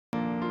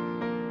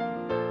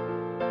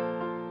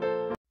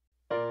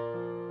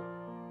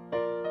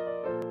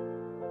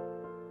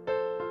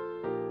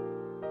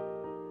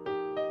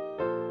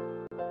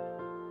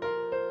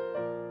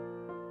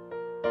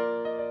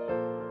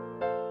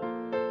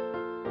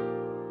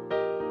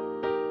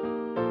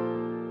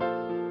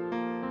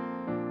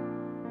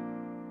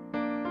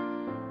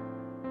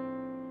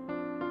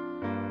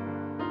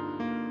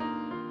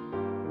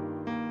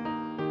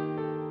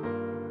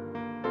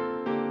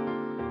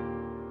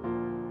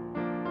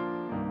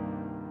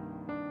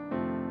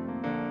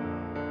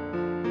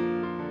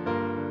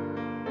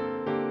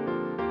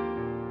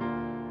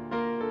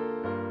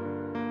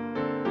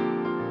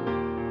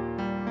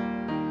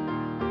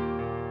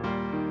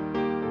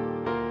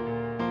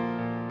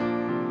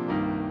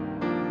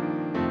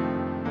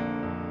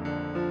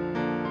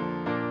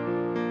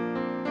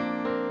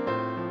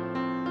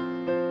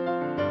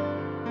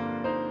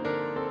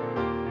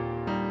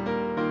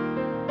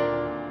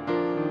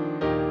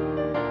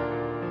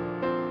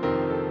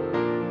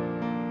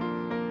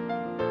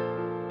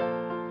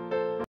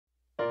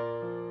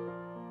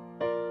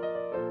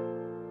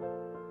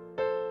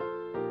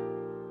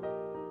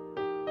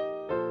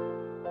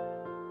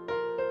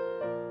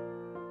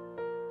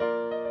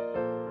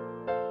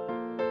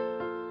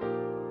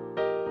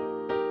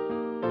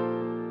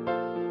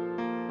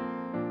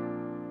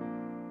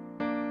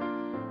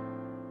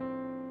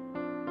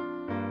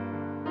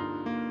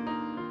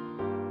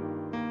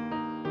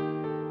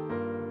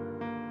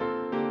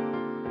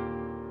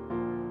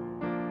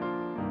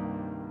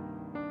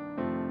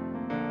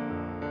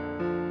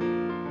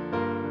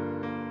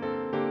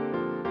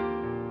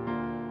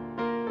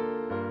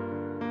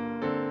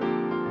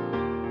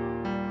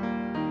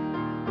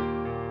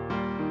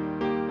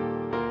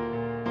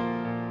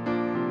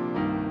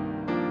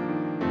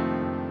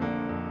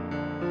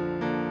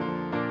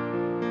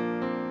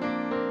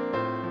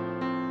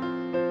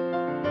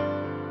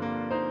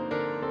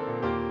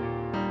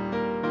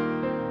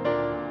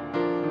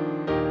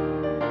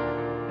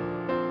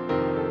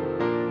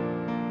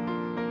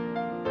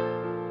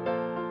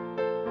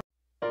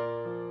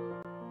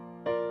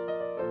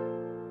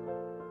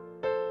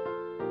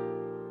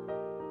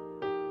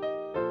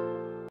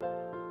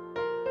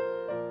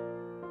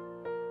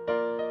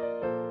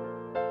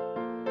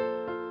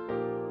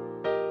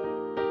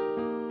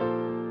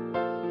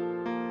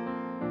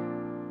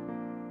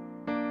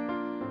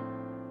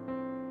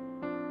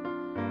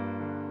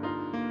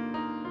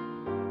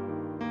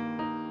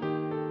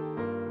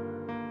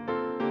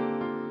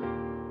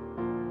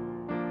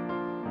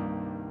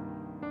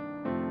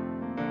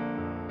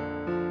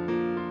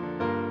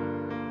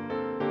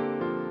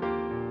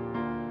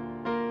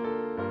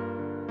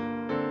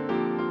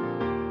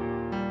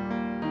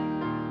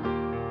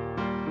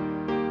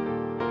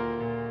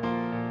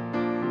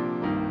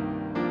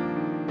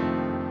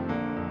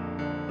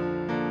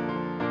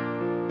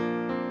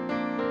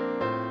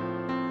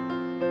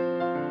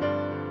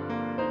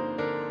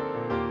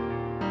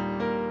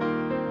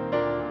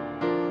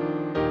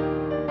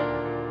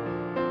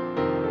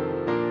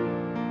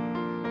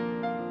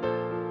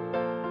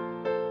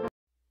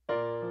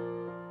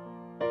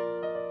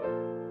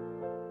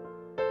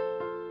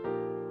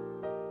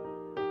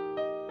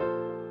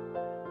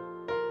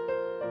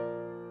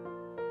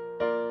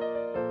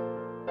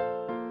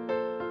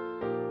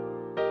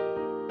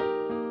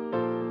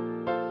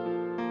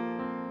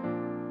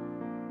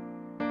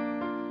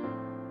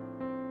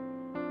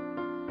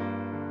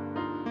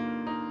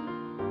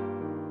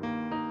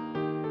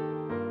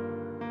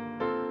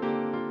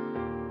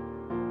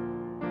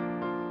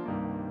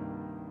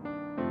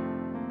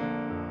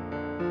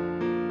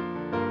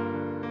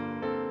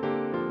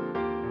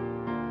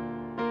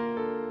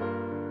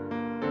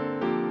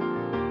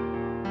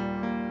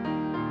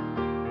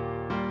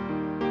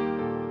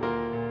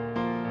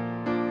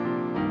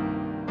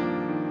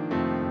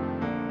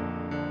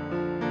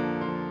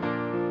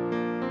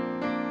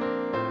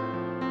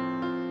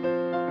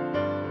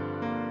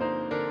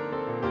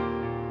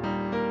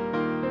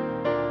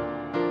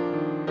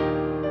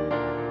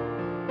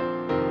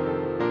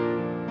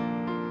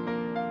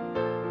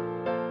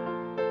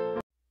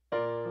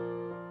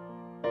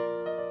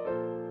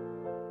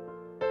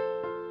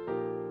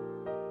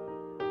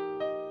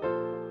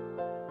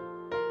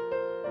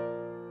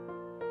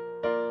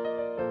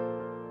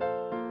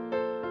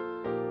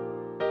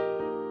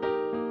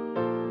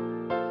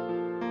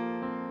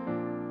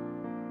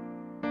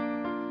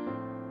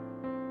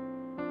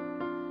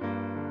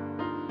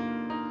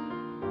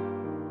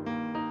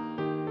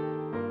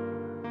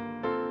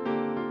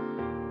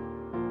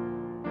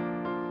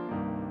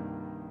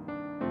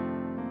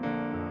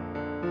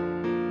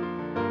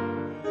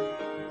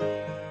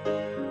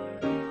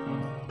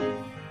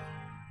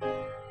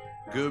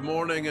Good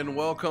morning and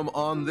welcome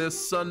on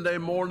this Sunday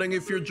morning.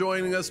 If you're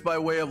joining us by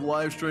way of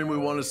live stream, we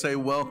want to say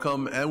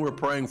welcome, and we're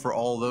praying for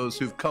all those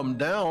who've come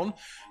down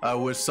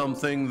with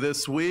something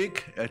this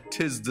week.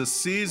 'Tis the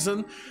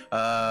season,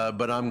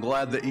 but I'm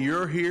glad that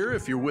you're here.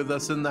 If you're with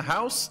us in the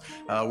house,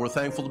 we're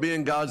thankful to be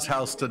in God's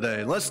house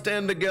today. Let's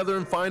stand together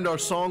and find our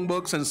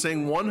songbooks and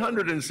sing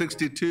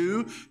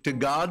 162, To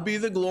God Be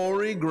the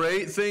Glory,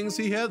 Great Things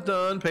He Hath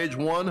Done, page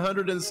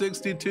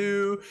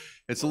 162.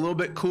 It's a little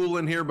bit cool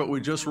in here, but we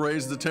just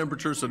raised the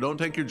temperature, so don't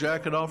take your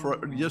jacket off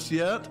just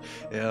yet,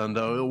 and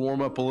it'll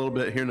warm up a little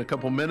bit here in a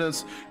couple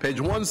minutes.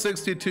 Page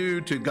 162,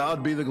 To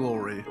God Be the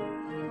Glory.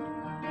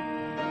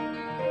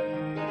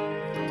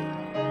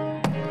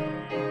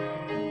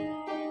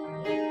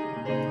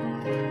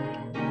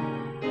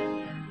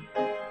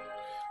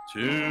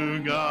 To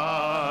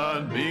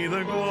God be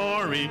the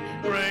glory,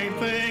 great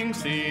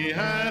things He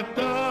hath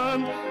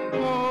done.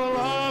 Oh,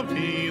 loved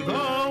He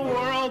the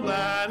world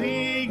that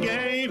He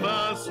gave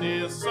us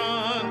His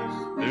Son,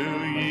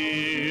 who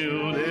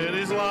yielded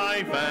His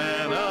life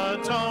and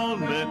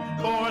atonement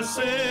for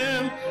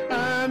sin,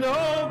 and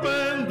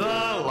opened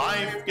the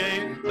life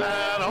gate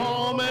that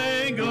all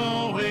may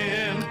go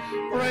in.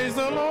 Praise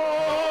the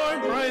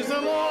Lord,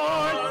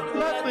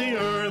 let the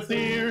earth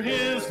hear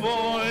His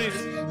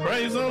voice.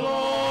 Praise the Lord,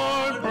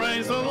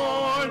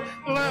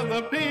 let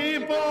the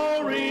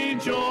people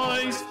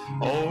rejoice.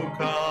 Oh,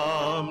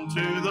 come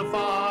to the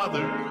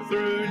Father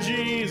through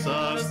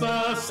Jesus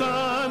the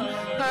Son,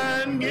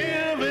 and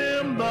give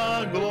Him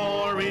the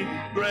glory,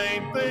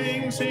 great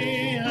things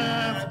He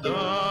hath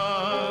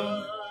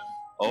done.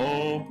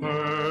 Oh,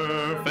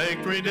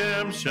 perfect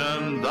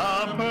redemption,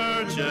 the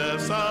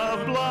purchase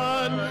of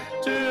blood,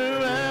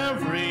 to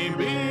every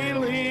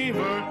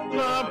believer,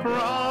 the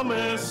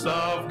promise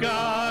of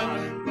God.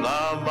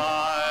 The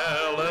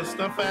vilest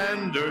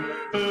offender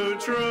who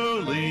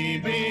truly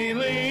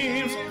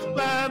believes,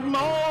 that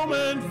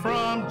moment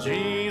from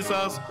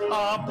Jesus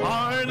a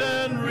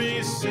pardon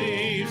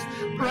receives.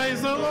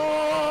 Praise the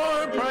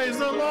Lord,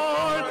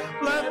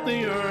 let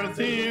the earth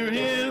hear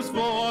His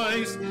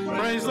voice.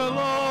 Praise the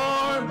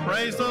Lord,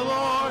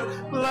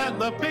 let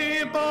the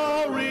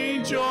people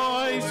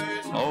rejoice.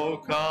 Oh,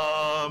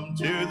 come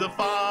to the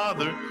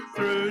Father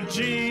through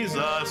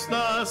Jesus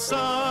the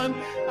Son,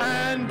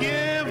 and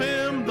give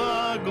Him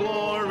the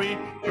glory,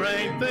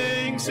 great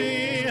things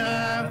He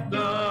hath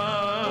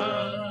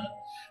done.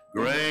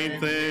 Great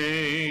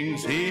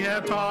things He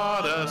hath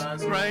taught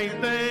us, great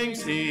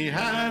things He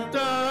hath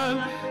done,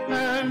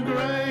 and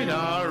great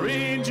our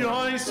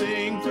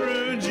rejoicing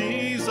through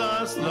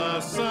Jesus the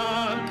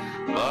Son.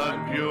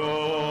 But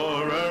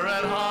purer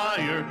and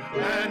higher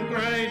and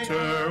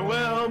greater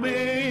will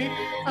be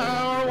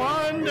our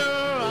wonder,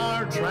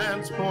 our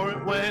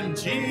transport, when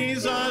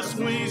Jesus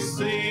we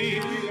see.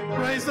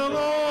 Praise the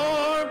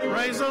Lord,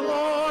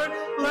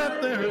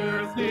 let the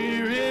earth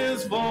hear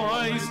His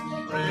voice.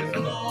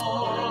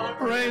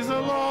 Praise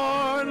the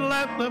Lord,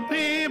 let the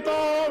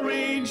people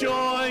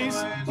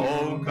rejoice.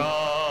 Oh,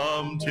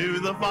 come to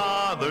the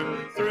Father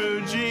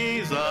through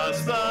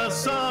Jesus the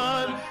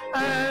Son,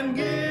 and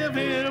give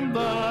Him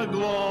the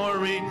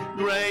glory,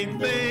 great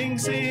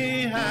things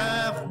He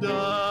hath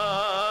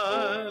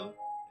done.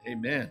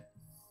 Amen.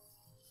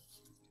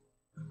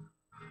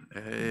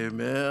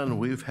 Amen.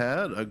 We've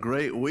had a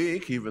great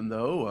week, even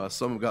though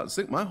some have gotten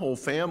sick. My whole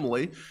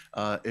family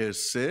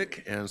is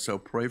sick, and so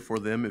pray for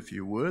them if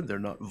you would. They're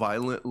not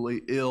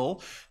violently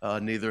ill.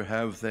 Neither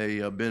have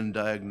they been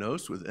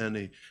diagnosed with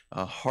any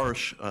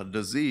harsh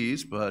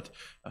disease, but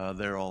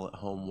they're all at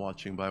home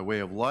watching by way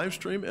of live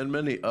stream, and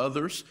many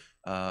others.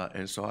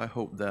 And so I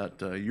hope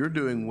that you're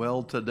doing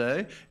well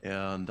today,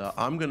 and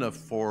I'm going to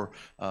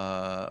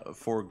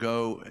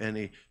forego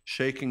any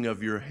shaking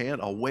of your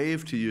hand. I'll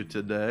wave to you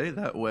today.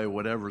 That way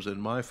whatever's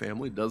in my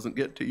family doesn't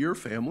get to your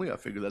family. I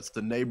figure that's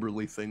the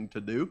neighborly thing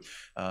to do,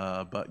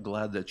 but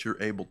glad that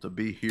you're able to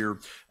be here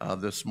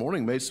this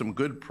morning. Made some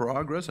good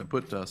progress. I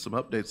put some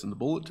updates in the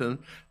bulletin,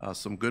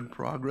 some good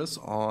progress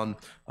on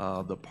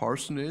the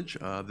parsonage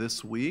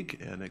this week,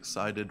 and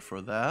excited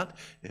for that.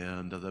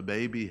 And the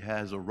baby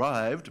has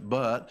arrived,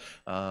 but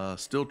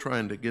still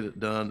trying to get it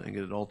done and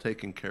get it all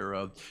taken care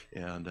of,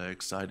 and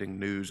exciting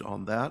news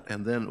on that.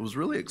 And then was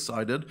really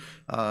excited.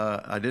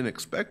 I didn't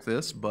expect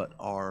this, but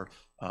our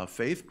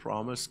faith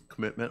promise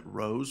commitment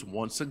rose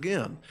once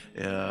again,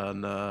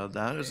 and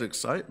that is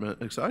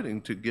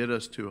exciting to get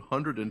us to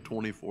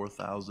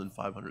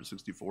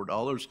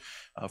 $124,564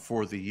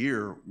 for the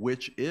year,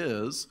 which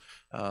is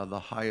the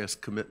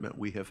highest commitment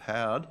we have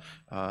had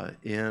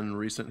in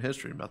recent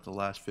history, about the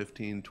last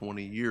 15,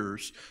 20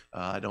 years.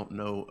 I don't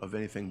know of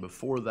anything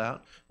before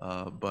that,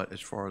 but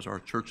as far as our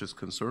church is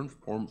concerned,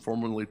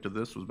 formerly to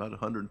this was about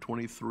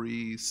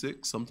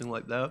 123.6, something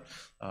like that.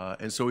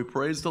 And so we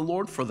praise the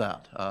Lord for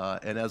that.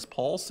 And as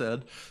Paul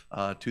said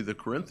to the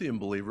Corinthian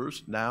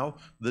believers, now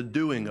the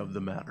doing of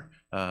the matter.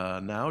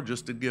 now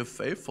just to give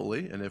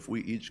faithfully. And if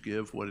we each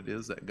give what it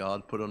is that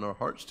God put on our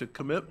hearts to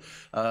commit,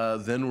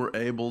 then we're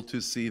able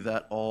to see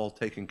that all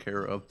taken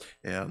care of.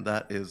 And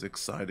that is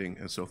exciting.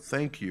 And so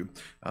thank you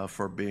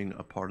for being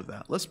a part of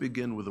that. Let's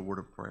begin with a word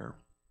of prayer.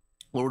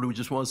 Lord, we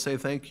just want to say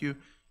thank you,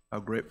 how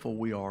grateful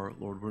we are.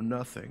 Lord, we're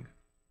nothing.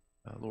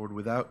 Lord,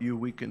 without you,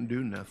 we can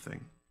do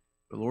nothing.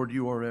 But Lord,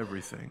 you are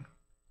everything.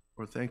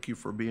 Lord, thank you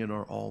for being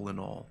our all in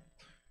all.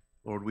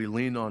 Lord, we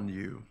lean on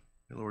you.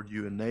 And Lord,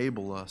 you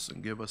enable us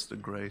and give us the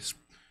grace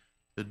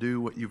to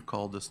do what you've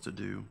called us to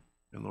do.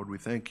 And Lord, we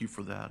thank you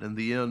for that. In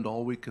the end,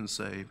 all we can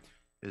say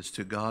is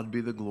to God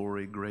be the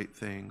glory, great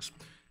things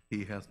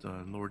he hath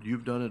done. Lord,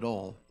 you've done it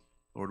all.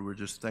 Lord, we're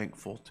just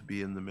thankful to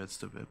be in the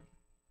midst of it.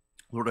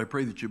 Lord, I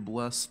pray that you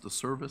bless the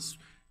service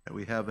that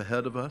we have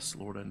ahead of us.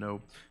 Lord, I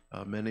know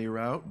many are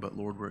out, but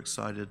Lord, we're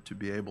excited to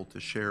be able to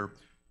share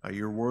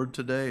your word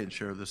today and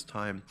share this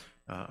time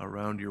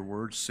around your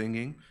word,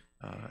 singing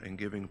and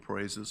giving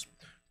praises.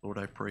 Lord,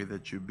 I pray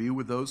that you be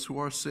with those who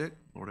are sick.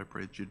 Lord, I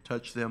pray that you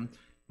touch them,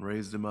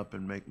 raise them up,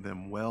 and make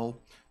them well.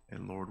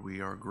 And Lord,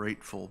 we are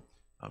grateful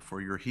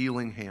for your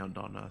healing hand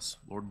on us.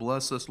 Lord,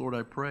 bless us. Lord,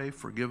 I pray,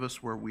 forgive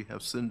us where we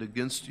have sinned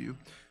against you.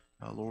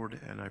 Lord,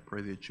 and I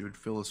pray that you would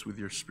fill us with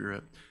your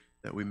spirit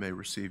that we may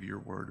receive your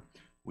word.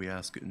 We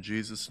ask it in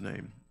Jesus'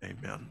 name.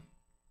 Amen.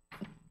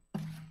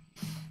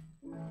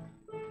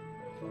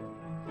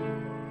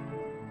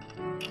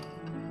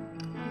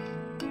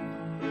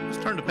 Let's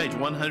turn to page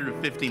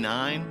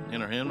 159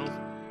 in our hymnals.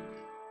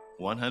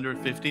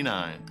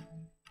 159.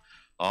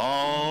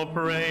 All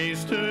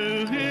praise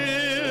to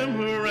him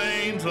who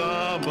reigns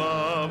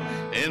above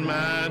in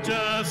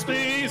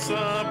majesty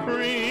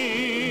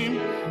supreme,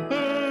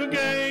 who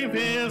gave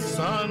his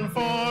Son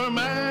for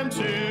man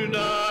to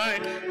die,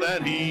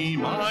 that he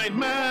might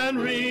man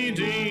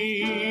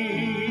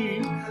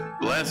redeem.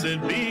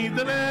 Blessed be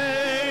the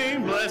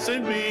name,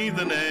 blessed be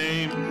the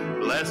name,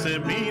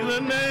 blessed be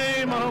the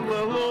name of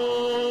the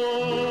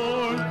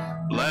Lord.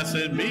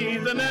 Blessed be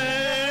the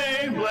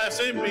name,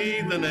 blessed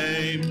be the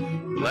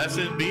name,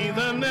 blessed be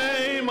the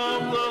name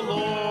of the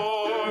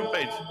Lord.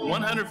 Page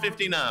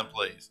 159,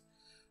 please.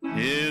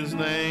 His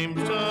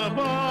name's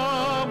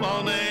above,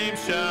 all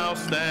names shall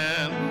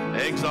stand,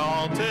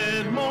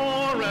 exalted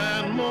more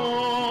and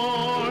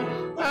more,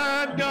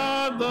 at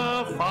God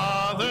the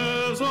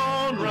Father's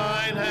own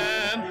right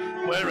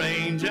hand, where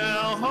angel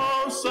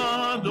hosts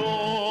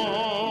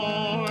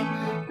adore.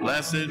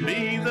 Blessed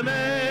be the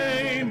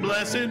name,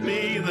 blessed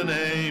be the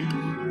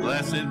name,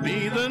 blessed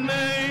be the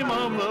name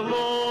of the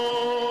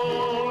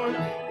Lord.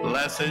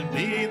 Blessed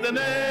be the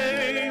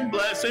name,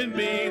 blessed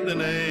be the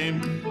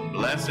name,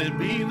 blessed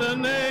be the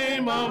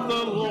name of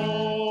the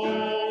Lord.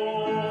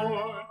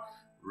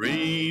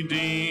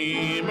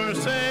 Redeemer,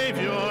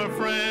 Savior,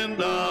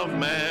 friend of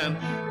man,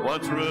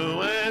 what's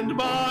ruined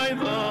by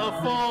the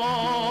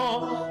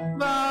fall,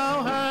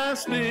 thou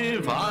hast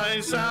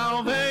devised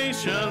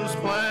salvation's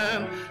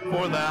plan,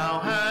 for thou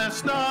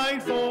hast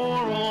died for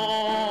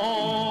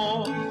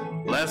all.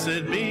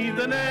 Blessed be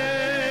the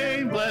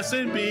name,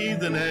 blessed be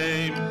the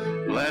name,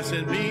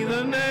 blessed be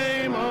the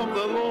name of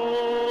the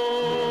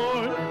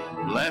Lord.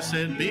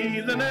 Blessed be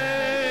the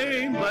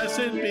name,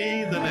 blessed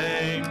be the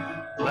name,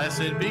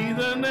 blessed be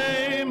the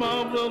name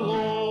of the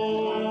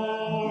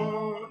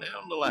Lord.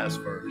 Now the last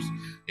verse.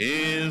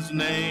 His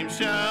name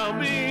shall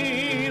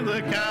be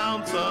the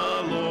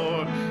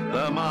Counselor,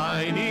 the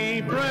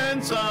mighty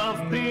Prince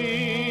of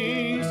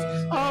Peace,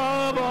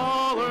 of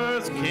all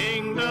earth's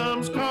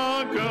kingdoms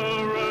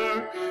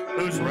conqueror,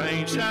 whose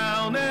reign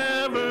shall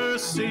never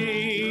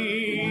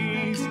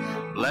cease.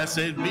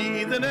 Blessed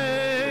be the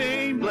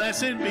name,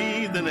 blessed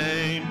be the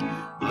name,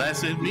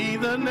 blessed be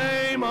the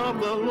name of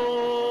the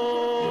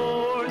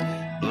Lord.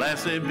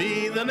 Blessed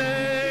be the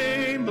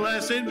name,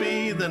 blessed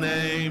be the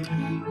name,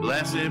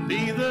 blessed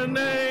be the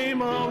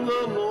name of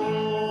the Lord.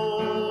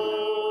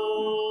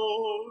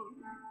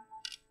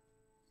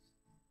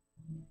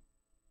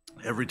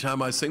 Every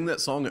time I sing that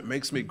song, it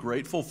makes me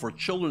grateful for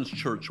children's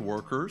church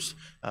workers.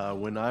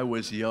 When I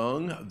was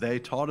young, they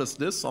taught us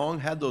this song,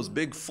 had those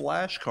big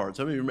flashcards.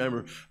 Some of you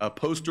remember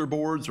poster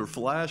boards or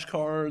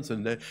flashcards,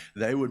 and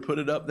they would put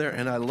it up there.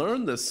 And I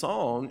learned this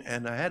song,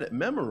 and I had it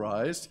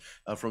memorized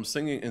from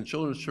singing in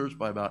children's church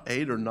by about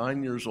 8 or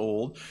 9 years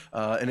old.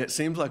 And it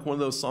seems like one of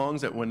those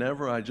songs that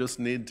whenever I just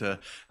need to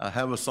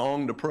have a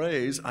song to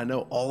praise, I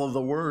know all of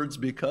the words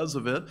because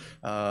of it.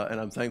 And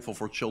I'm thankful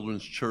for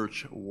children's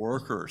church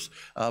workers.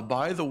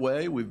 By the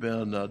way, we've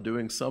been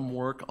doing some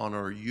work on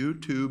our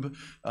YouTube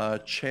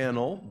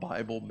channel,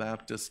 Bible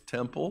Baptist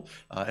Temple,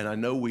 and I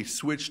know we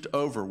switched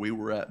over. We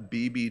were at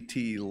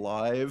BBT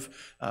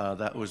Live.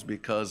 That was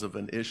because of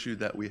an issue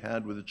that we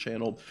had with the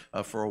channel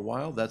for a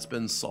while. That's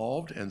been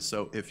solved, and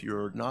so if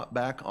you're not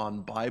back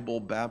on Bible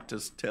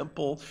Baptist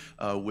Temple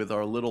with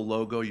our little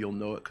logo, you'll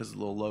know it because of the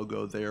little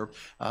logo there,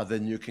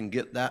 then you can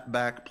get that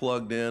back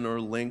plugged in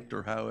or linked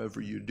or however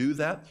you do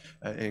that.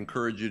 I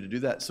encourage you to do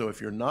that. So if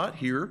you're not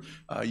here,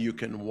 You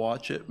can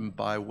watch it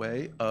by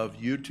way of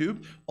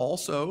YouTube.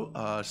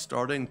 Also,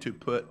 starting to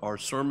put our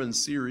sermon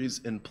series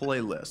in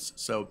playlists.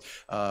 So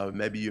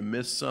maybe you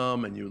missed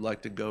some and you'd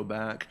like to go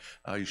back.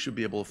 You should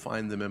be able to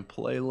find them in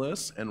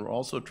playlists. And we're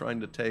also trying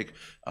to take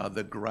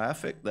the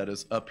graphic that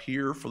is up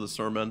here for the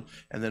sermon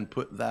and then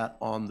put that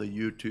on the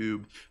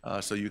YouTube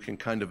so you can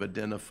kind of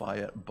identify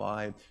it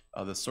by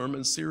the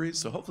sermon series.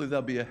 So hopefully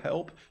that'll be a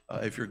help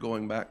if you're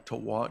going back to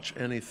watch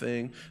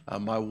anything.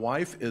 My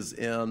wife is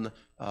in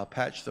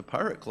Patch the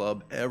Pirate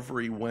Club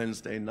every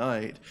Wednesday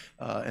night,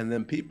 and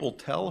then people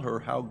tell her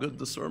how good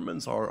the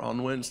sermons are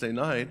on Wednesday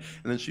night,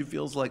 and then she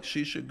feels like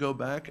she should go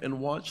back and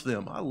watch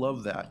them. I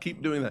love that.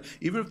 Keep doing that.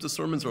 Even if the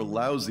sermons are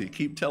lousy,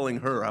 keep telling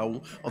her,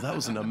 oh, that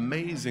was an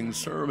amazing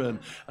sermon.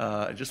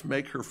 Just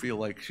make her feel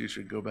like she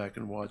should go back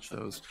and watch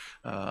those.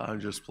 I'm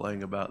just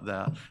playing about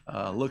that.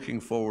 Looking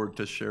forward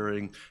to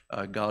sharing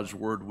God's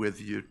word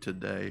with you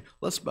today.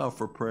 Let's bow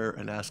for prayer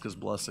and ask his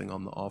blessing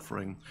on the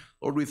offering.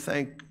 Lord, we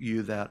thank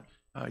you that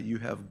you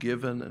have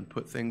given and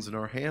put things in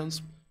our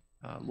hands.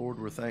 Lord,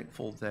 we're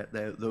thankful that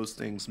those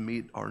things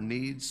meet our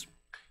needs.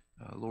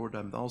 Lord,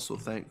 I'm also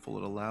thankful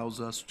it allows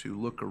us to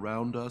look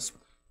around us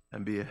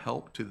and be a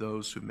help to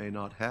those who may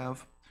not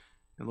have.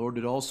 And Lord,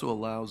 it also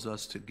allows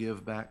us to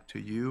give back to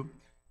you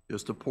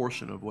just a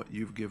portion of what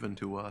you've given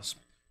to us.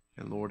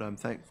 And Lord, I'm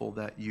thankful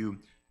that you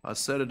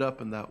set it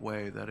up in that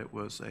way, that it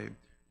was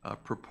a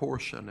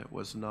proportion. It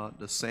was not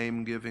the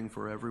same giving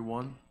for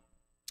everyone.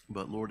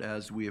 But Lord,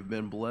 as we have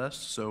been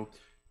blessed, so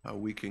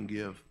we can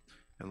give.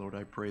 And Lord,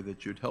 I pray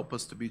that you'd help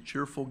us to be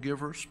cheerful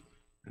givers.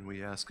 And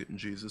we ask it in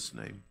Jesus'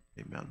 name.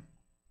 Amen.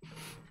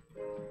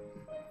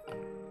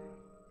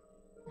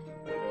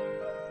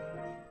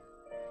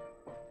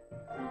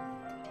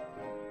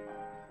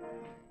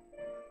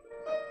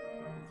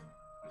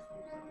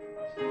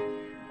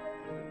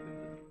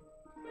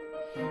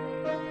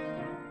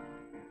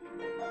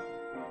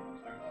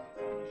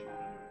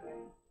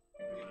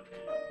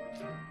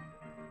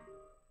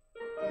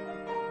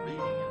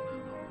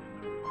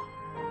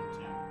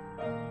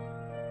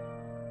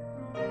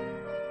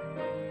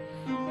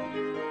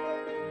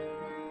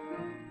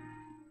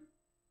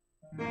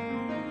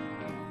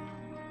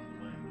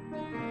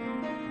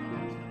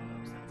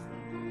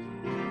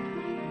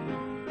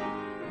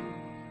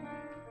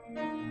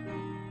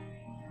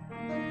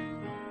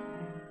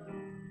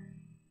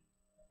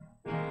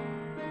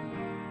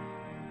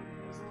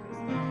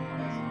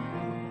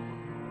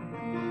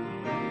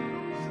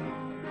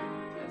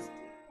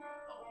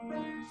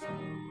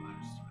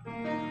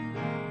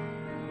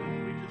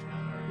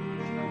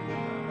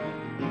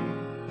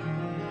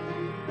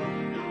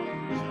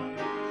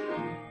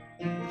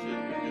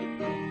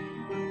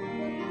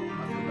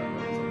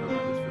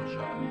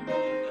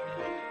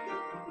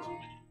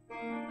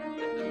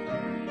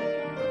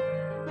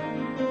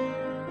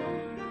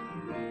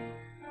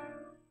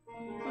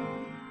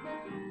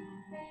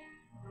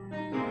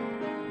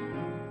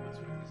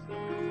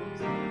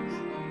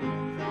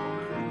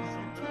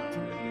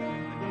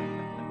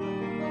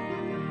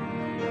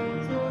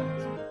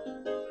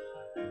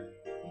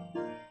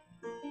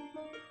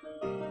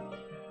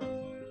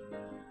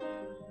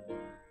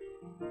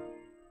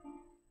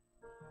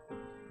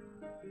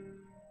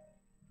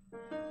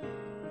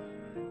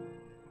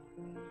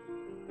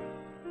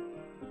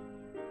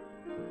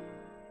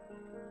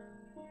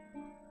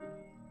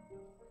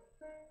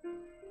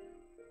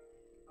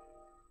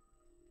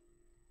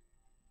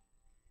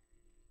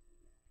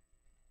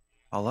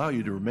 I'll allow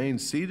you to remain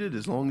seated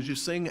as long as you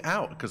sing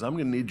out, because I'm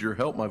going to need your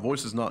help. My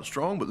voice is not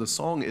strong, but the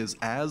song is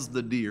As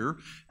the Deer.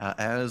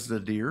 As the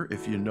Deer.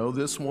 If you know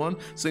this one,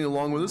 sing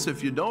along with us.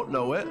 If you don't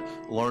know it,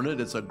 learn it.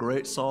 It's a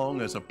great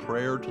song as a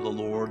prayer to the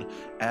Lord.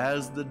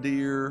 As the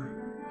deer.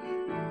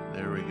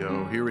 There we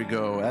go. Here we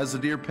go. As the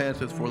deer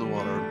panteth for the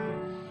water.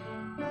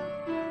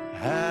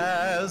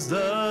 As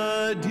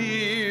the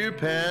deer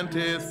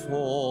panteth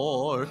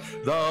for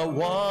the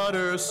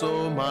water,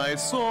 so my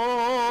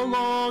soul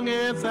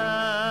longeth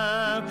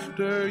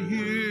after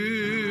you.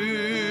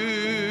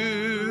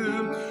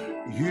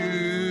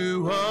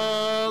 You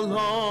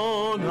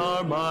alone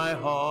are my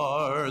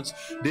heart's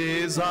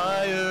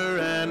desire,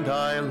 and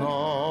I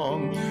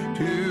long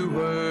to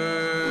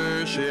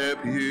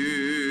worship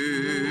you.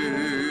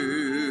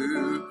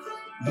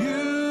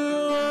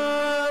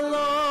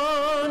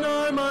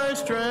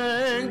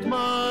 Strength,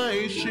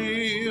 my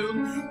shield,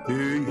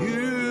 to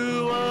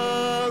you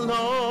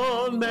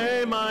alone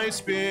may my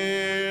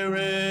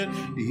spirit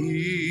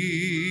yield.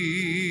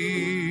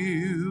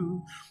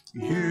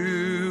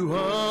 You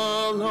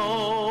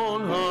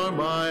alone are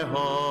my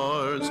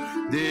heart's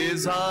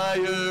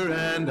desire,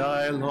 and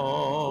I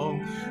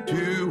long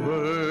to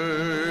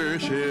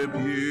worship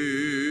you.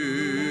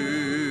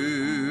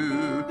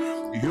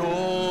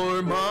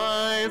 You're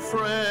my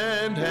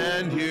friend,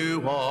 and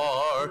you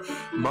are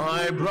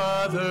my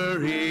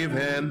brother,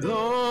 even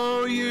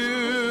though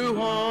you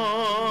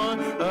are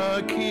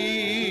a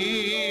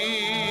king.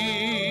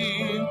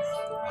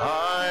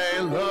 I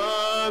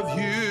love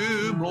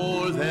you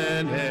more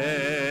than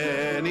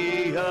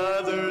any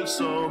other,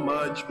 so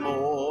much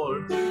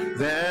more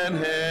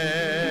than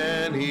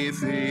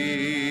anything.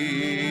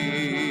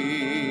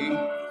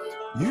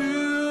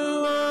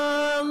 You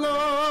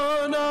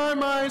alone are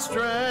my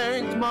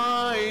strength,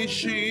 my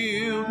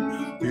shield.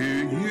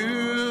 To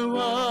you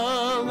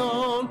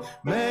alone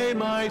may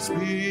my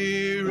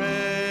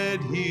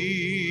spirit yield.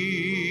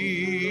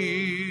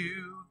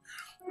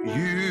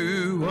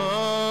 You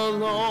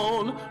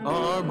alone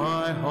are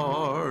my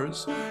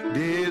heart's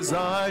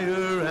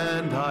desire,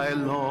 and I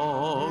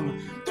long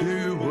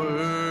to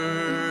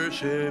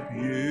worship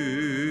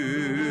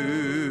you.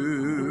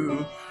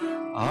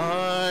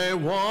 I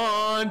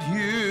want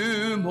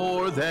you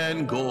more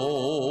than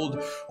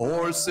gold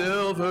or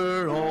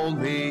silver,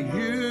 only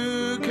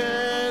you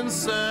can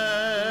satisfy.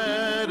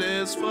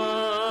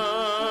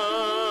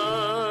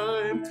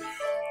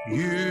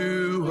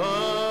 You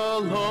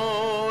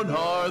alone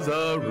are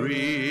the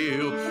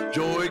real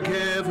joy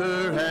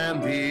giver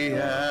and the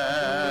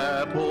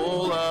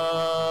apple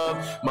of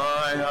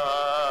my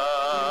eye.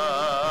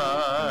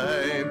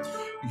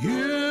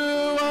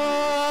 You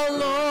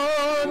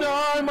alone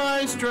are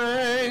my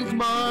strength,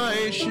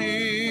 my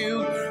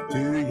shield.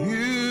 To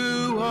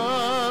you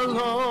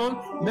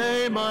alone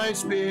may my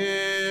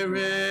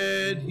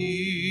spirit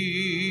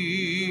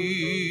yield.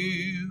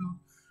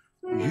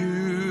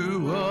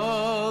 You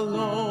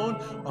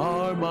alone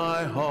are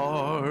my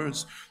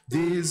heart's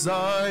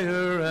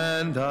desire,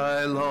 and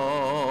I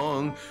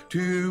long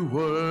to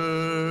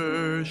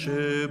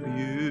worship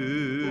you.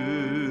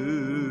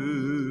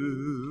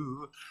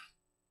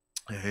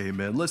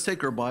 Amen. Let's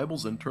take our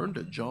Bibles and turn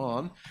to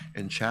John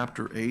in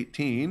chapter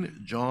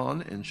 18.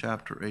 John in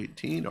chapter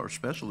 18. Our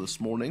special this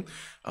morning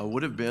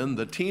would have been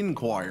the teen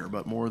choir,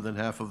 but more than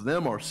half of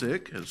them are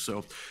sick, and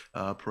so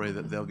pray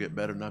that they'll get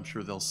better, and I'm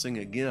sure they'll sing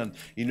again.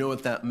 You know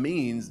what that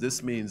means?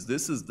 This means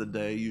this is the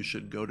day you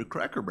should go to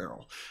Cracker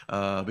Barrel,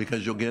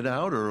 because you'll get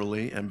out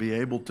early and be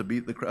able to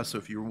beat the crowd. So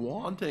if you're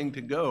wanting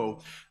to go,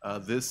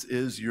 this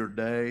is your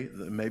day.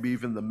 Maybe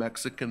even the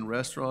Mexican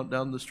restaurant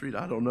down the street,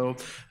 I don't know,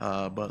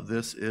 but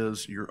this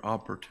is your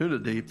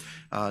opportunity.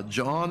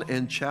 John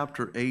in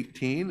chapter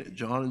 18.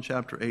 John in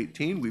chapter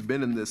 18. We've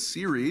been in this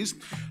series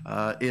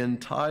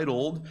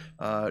entitled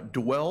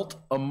Dwelt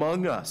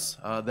Among Us,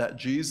 that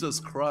Jesus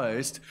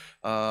Christ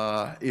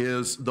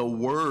is the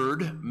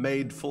Word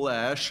made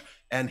flesh,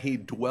 and he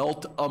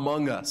dwelt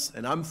among us.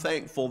 And I'm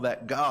thankful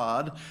that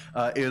God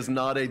is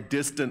not a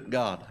distant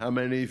God. How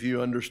many of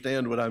you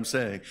understand what I'm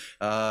saying?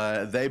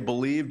 They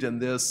believed in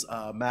this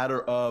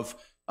matter of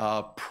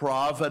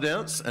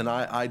providence, and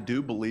I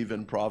do believe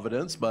in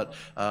providence, but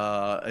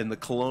in the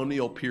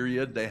colonial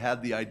period, they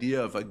had the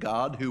idea of a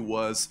God who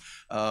was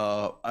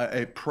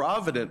a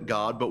provident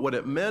God, but what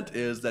it meant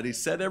is that he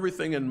set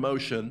everything in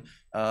motion,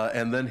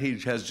 and then he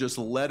has just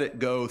let it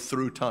go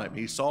through time.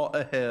 He saw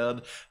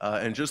ahead,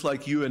 and just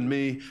like you and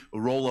me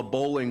roll a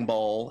bowling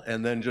ball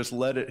and then just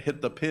let it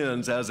hit the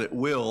pins as it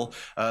will,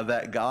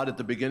 that God at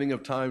the beginning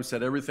of time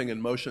set everything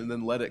in motion and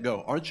then let it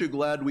go. Aren't you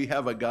glad we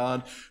have a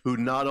God who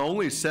not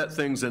only set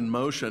things in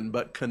motion,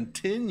 but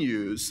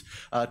continues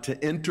to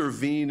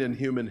intervene in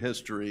human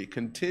history,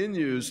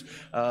 continues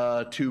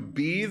to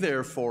be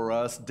there for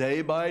us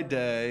day by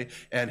day,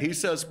 and he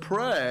says,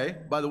 pray.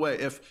 By the way,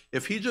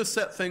 if he just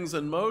set things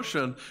in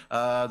motion,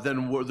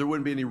 then there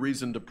wouldn't be any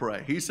reason to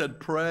pray. He said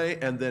pray,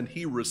 and then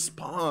he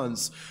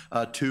responds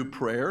to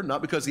prayer,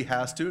 not because he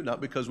has to,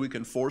 not because we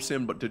can force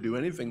him but to do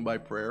anything by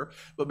prayer,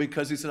 but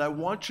because he said, I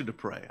want you to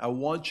pray. I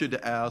want you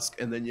to ask,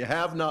 and then you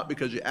have not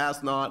because you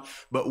ask not,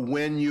 but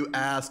when you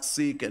ask,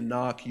 seek, and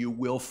knock, you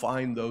will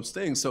find those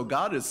things. So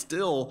God is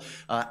still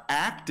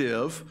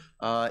active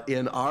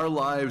in our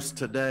lives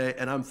today,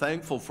 and I'm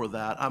thankful for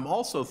that. I'm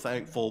also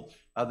thankful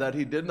that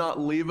he did not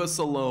leave us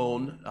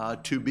alone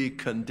to be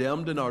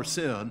condemned in our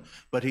sin,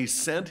 but he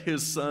sent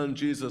his son,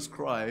 Jesus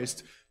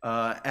Christ,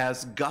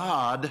 as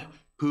God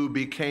who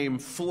became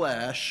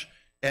flesh,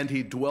 and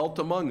he dwelt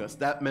among us.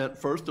 That meant,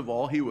 first of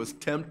all, he was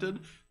tempted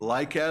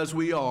like as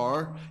we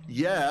are,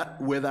 yet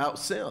without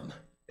sin.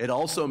 It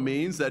also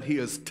means that he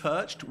is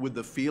touched with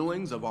the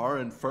feelings of our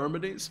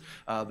infirmities,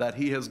 that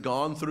he has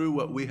gone through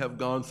what we have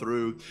gone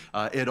through.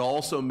 It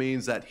also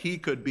means that he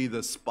could be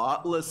the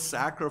spotless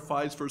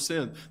sacrifice for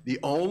sin, the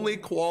only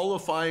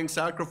qualifying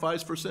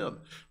sacrifice for sin.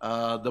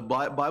 The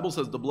Bible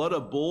says the blood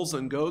of bulls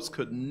and goats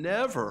could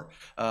never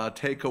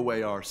take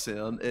away our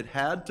sin. It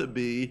had to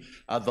be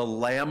the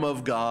Lamb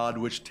of God,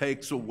 which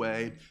takes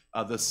away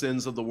the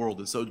sins of the world.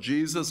 And so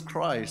Jesus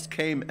Christ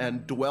came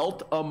and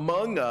dwelt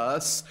among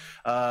us,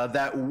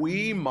 that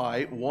we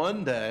might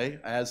one day,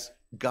 as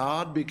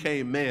God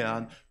became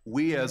man,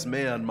 we as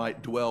man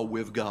might dwell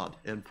with God.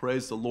 And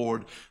praise the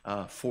Lord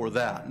for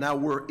that. Now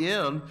we're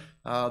in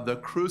the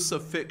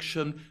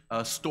crucifixion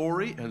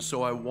story, and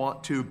so I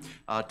want to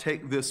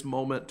take this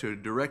moment to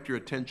direct your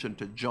attention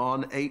to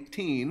John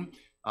 18.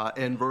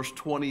 In verse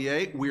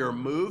 28, we are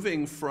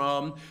moving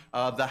from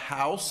the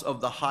house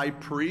of the high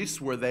priest,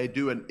 where they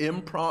do an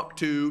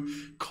impromptu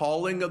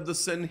calling of the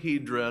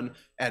Sanhedrin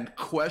and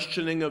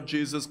questioning of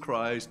Jesus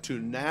Christ, to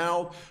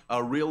now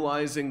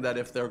realizing that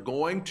if they're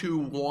going to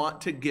want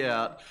to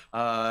get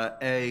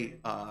a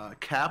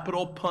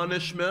capital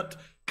punishment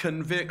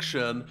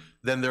conviction,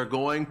 then they're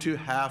going to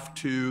have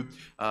to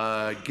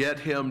get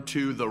him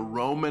to the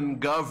Roman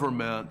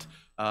government.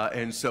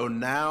 And so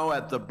now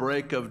at the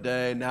break of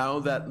day, now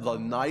that the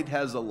night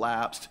has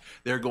elapsed,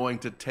 they're going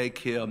to take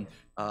him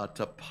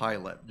to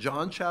Pilate.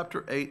 John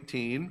chapter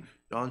 18,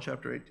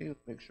 let's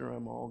make sure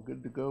I'm all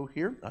good to go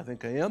here. I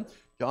think I am.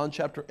 John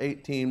chapter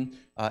 18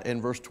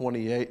 in verse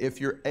 28.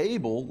 If you're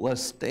able,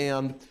 let's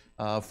stand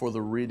for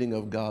the reading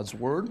of God's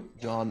word.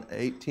 John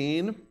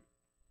 18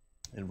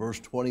 in verse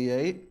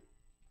 28.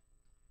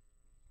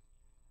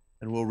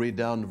 And we'll read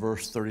down to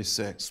verse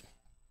 36.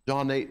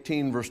 John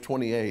 18, verse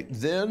 28.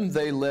 Then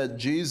they led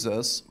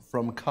Jesus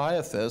from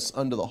Caiaphas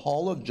unto the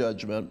hall of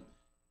judgment,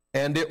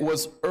 and it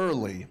was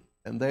early,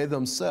 and they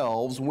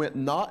themselves went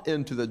not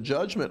into the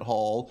judgment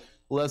hall,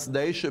 lest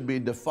they should be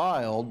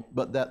defiled,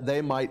 but that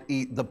they might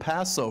eat the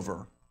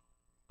Passover.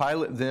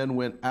 Pilate then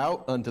went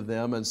out unto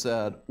them and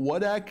said,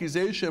 What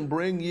accusation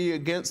bring ye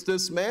against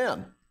this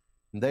man?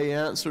 And they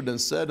answered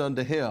and said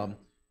unto him,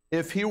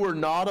 If he were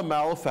not a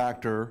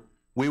malefactor,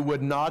 we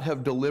would not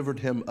have delivered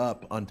him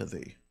up unto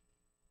thee.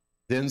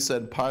 Then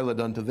said Pilate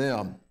unto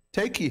them,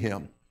 Take ye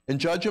him, and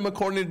judge him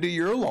according to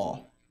your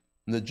law.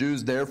 And the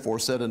Jews therefore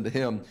said unto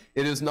him,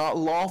 It is not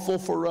lawful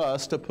for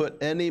us to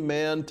put any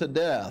man to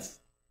death,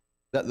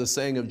 that the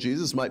saying of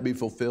Jesus might be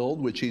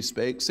fulfilled, which he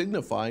spake,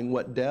 signifying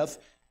what death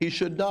he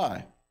should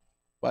die.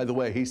 By the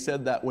way, he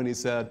said that when he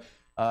said,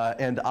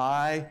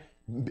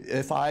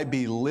 if I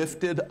be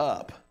lifted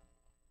up.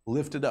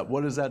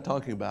 What is that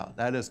talking about?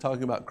 That is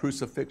talking about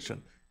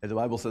crucifixion. And the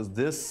Bible says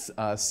this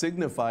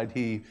signified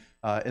he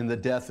in the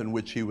death in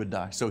which he would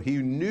die. So he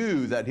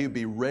knew that he'd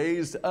be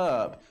raised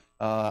up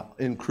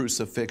in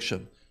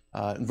crucifixion.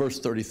 In verse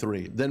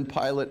 33, then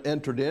Pilate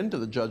entered into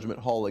the judgment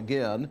hall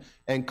again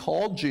and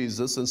called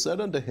Jesus and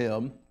said unto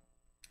him,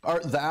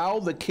 Art thou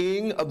the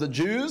King of the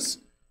Jews?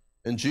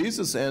 And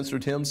Jesus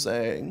answered him,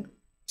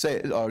 Sayest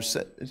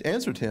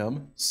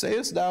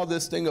thou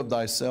this thing of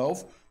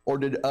thyself, or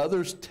did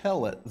others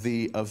tell it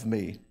thee of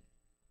me?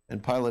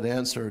 And Pilate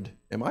answered,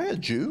 Am I a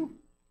Jew?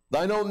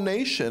 Thine own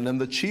nation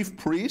and the chief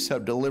priests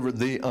have delivered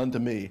thee unto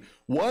me.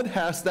 What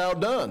hast thou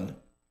done?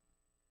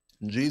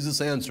 And Jesus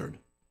answered,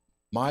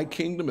 My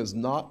kingdom is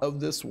not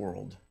of this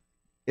world.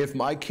 If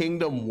my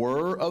kingdom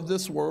were of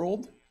this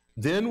world,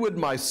 then would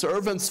my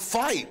servants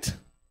fight,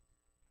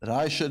 that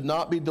I should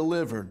not be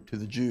delivered to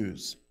the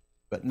Jews.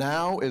 But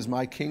now is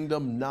my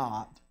kingdom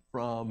not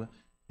from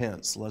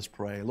hence. Let's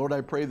pray. Lord,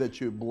 I pray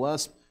that you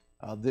bless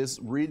this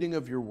reading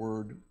of your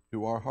word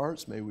to our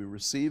hearts. May we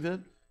receive it.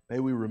 May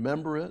we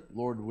remember it.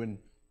 Lord, when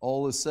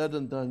all is said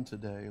and done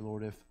today,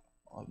 Lord, if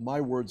my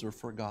words are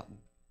forgotten,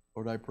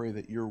 Lord, I pray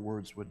that your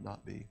words would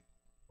not be.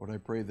 Lord, I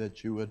pray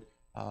that you would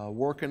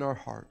work in our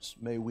hearts.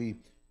 May we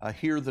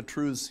hear the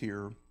truths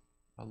here,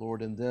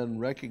 Lord, and then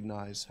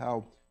recognize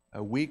how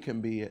we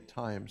can be at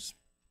times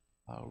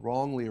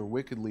wrongly or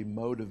wickedly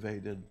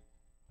motivated.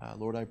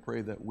 Lord, I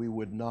pray that we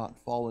would not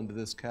fall into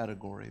this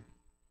category.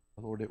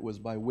 Lord, it was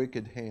by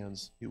wicked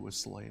hands he was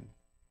slain.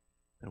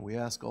 And we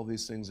ask all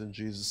these things in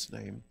Jesus'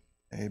 name.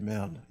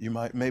 Amen. You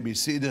may be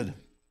seated.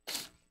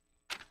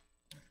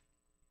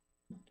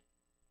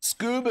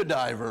 Scuba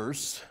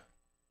divers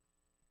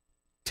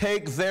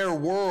take their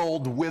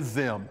world with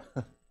them.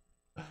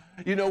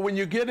 You know, when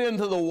you get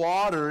into the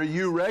water,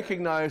 you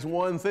recognize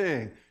one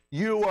thing.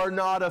 You are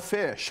not a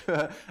fish.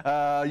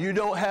 You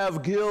don't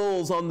have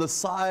gills on the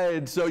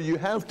side, so you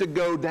have to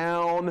go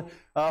down,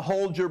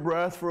 hold your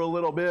breath for a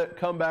little bit,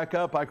 come back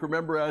up. I can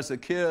remember as a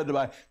kid,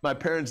 my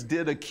parents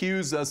did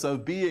accuse us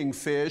of being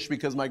fish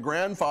because my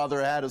grandfather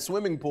had a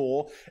swimming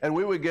pool, and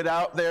we would get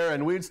out there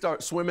and we'd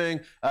start swimming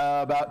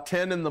about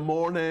 10 in the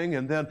morning,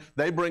 and then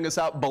they bring us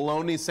out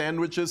bologna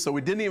sandwiches, so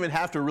we didn't even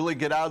have to really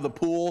get out of the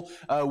pool.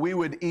 We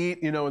would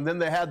eat, you know, and then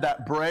they had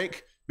that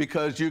break,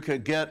 because you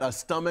could get a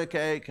stomach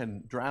ache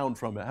and drown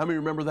from it. How many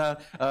remember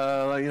that?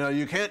 You know,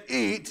 you can't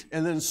eat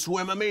and then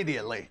swim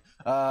immediately.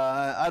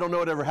 I don't know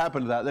what ever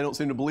happened to that. They don't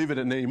seem to believe it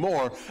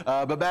anymore.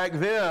 But back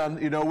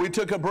then, you know, we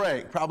took a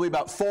break, probably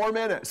about 4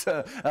 minutes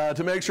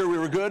to make sure we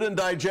were good and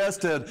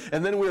digested.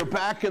 And then we were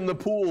back in the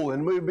pool,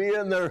 and we'd be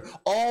in there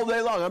all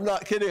day long. I'm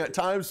not kidding. At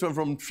times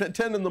from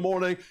 10 in the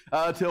morning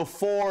till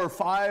 4 or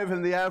 5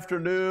 in the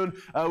afternoon,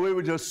 we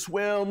would just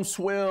swim.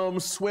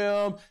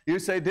 You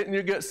say, didn't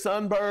you get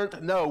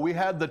sunburned? No, we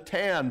had the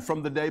tan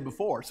from the day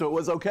before, so it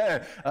was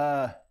okay.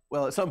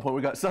 Well, at some point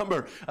we got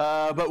sunburned,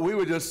 but we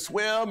would just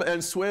swim,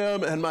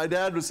 and my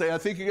dad would say, I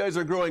think you guys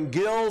are growing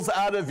gills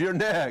out of your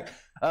neck.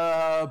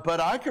 But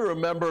I can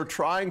remember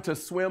trying to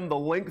swim the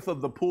length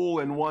of the pool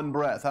in one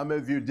breath. How many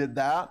of you did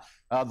that?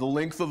 The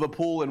length of the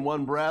pool in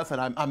one breath,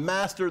 and I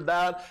mastered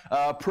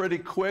that pretty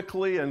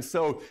quickly, and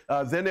so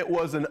then it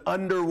was an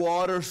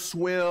underwater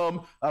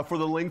swim for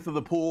the length of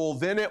the pool.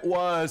 Then it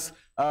was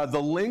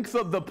the length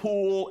of the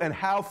pool and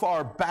how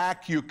far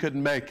back you could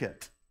make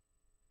it.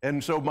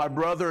 And so my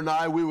brother and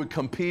I, we would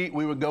compete.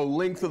 We would go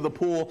length of the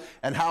pool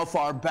and how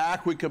far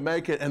back we could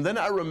make it. And then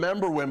I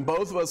remember when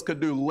both of us could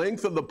do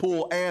length of the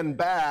pool and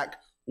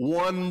back,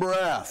 one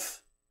breath.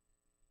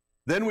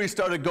 Then we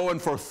started going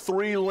for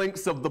 3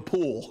 lengths of the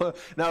pool.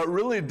 Now, it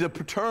really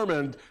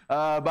determined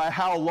by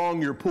how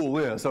long your pool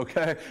is,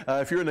 okay?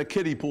 If you're in a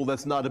kiddie pool,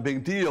 that's not a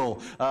big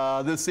deal.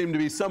 This seemed to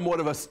be somewhat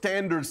of a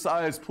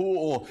standard-sized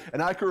pool,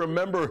 and I can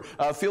remember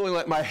feeling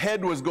like my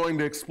head was going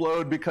to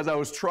explode because I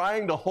was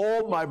trying to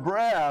hold my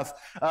breath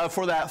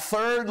for that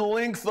 3rd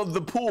length of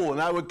the pool, and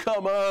I would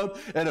come up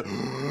and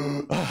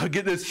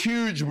get this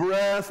huge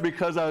breath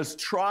because I was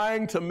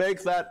trying to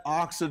make that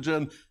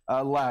oxygen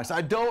last.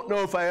 I don't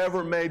know if I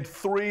ever made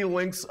 3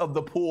 lengths of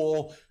the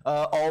pool,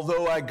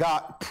 although I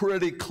got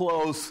pretty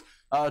close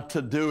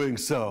to doing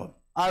so.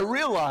 I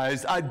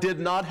realized I did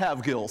not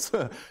have gills.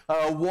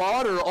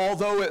 Water,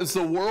 although it's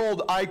the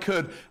world I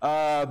could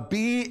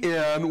be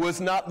in,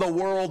 was not the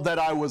world that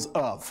I was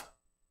of.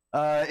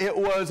 It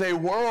was a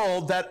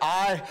world that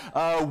I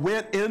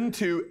went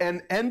into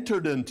and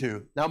entered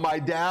into. Now, my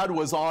dad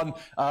was on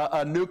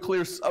a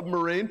nuclear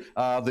submarine,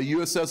 the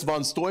USS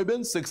von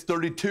Steuben,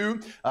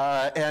 632,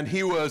 and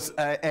he was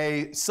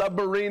a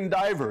submarine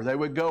diver. They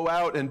would go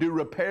out and do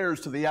repairs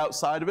to the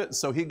outside of it,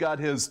 so he got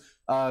his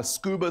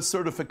scuba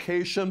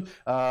certification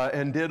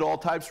and did all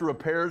types of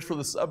repairs for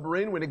the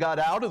submarine. When he got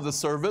out of the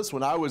service,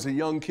 when I was a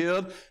young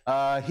kid,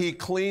 he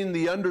cleaned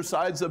the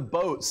undersides of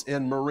boats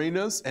in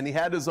marinas, and he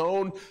had his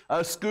own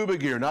scuba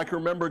gear. And I can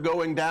remember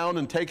going down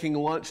and taking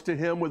lunch to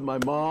him with my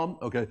mom.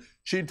 Okay,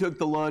 she took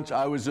the lunch.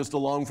 I was just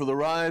along for the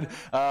ride.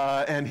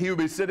 And he would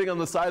be sitting on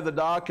the side of the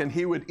dock, and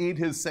he would eat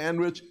his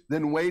sandwich,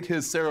 then wait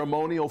his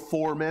ceremonial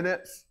 4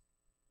 minutes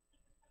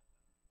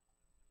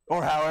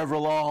or however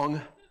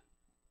long.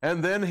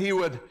 And then he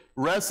would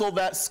wrestle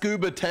that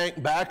scuba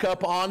tank back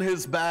up on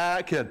his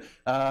back and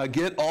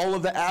get all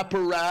of the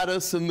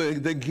apparatus and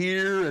the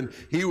gear, and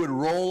he would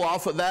roll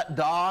off of that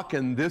dock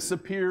and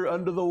disappear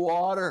under the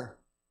water.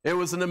 It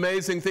was an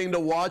amazing thing to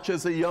watch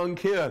as a young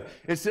kid.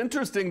 It's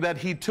interesting that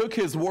he took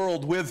his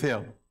world with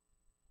him.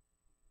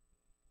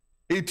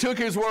 He took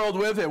his world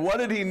with him. What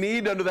did he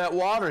need under that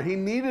water? He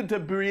needed to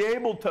be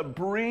able to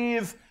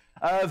breathe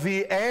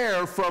the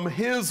air from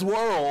his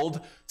world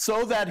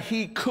so that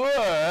he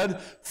could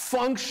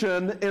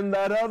function in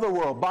that other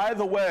world. By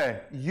the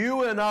way,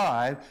 you and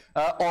I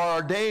are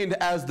ordained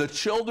as the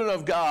children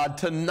of God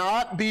to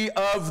not be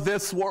of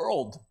this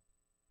world.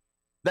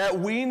 That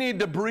we need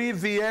to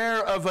breathe the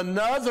air of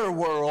another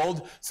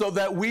world so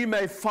that we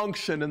may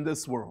function in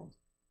this world.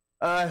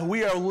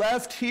 We are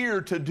left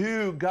here to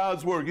do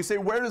God's work. You say,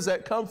 where does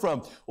that come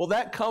from? Well,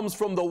 that comes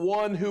from the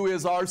one who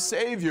is our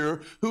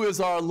Savior, who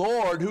is our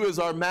Lord, who is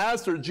our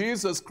Master,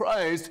 Jesus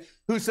Christ,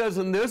 who says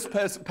in this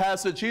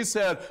passage, he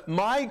said,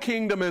 my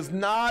kingdom is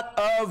not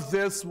of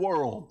this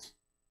world.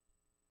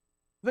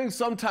 I think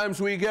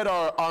sometimes we get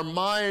our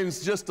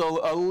minds just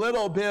a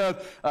little bit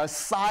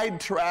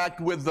sidetracked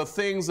with the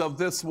things of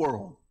this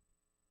world.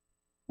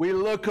 We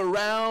look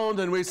around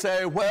and we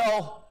say,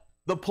 well,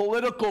 the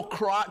political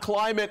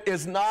climate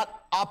is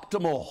not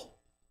optimal.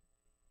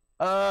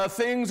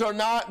 Things are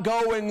not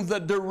going the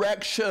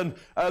direction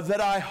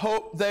that I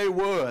hope they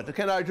would.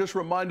 Can I just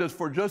remind us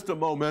for just a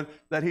moment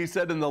that he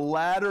said in the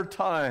latter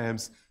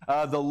times,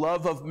 the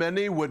love of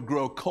many would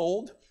grow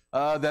cold,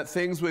 that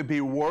things would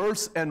be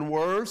worse and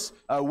worse.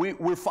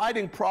 We're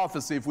fighting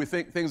prophecy if we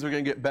think things are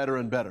going to get better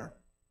and better.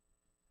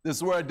 This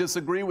is where I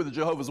disagree with the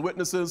Jehovah's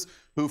Witnesses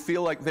who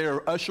feel like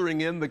they're ushering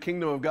in the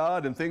kingdom of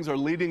God and things are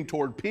leading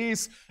toward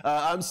peace.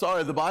 I'm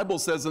sorry, the Bible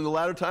says in the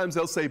latter times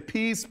they'll say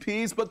peace,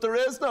 peace, but there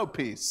is no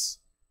peace.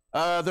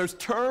 There's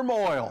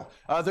turmoil,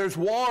 there's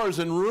wars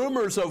and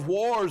rumors of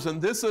wars,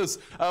 and this is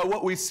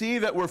what we see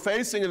that we're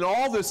facing in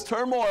all this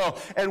turmoil,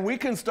 and we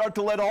can start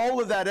to let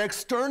all of that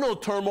external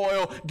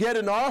turmoil get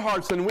in our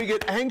hearts, and we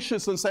get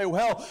anxious and say,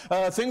 well,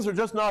 things are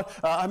just not,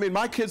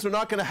 my kids are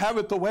not going to have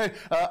it the way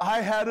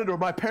I had it or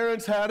my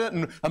parents had it,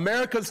 and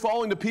America's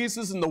falling to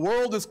pieces, and the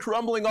world is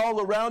crumbling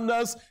all around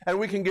us, and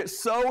we can get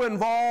so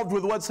involved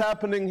with what's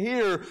happening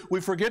here,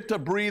 we forget to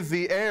breathe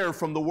the air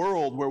from the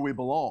world where we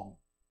belong.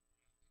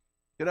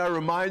 Can I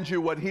remind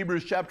you what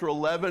Hebrews chapter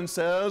 11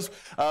 says?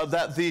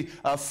 That the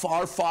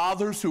our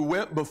fathers who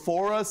went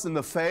before us in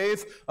the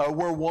faith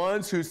were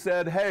ones who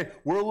said, hey,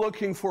 we're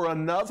looking for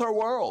another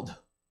world,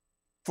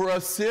 for a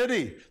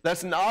city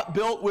that's not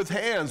built with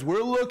hands.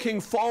 We're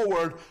looking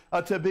forward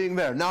to being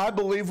there. Now, I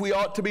believe we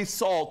ought to be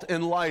salt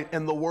and light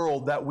in the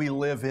world that we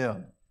live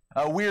in.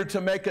 We are to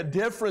make a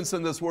difference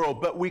in this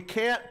world, but we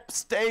can't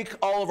stake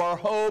all of our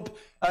hope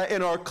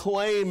in our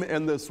claim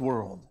in this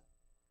world.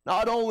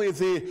 Not only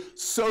the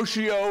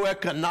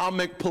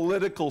socio-economic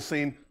political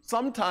scene,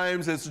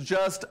 sometimes it's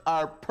just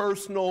our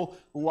personal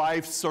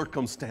life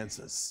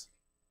circumstances.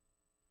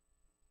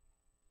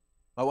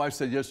 My wife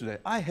said yesterday,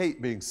 I hate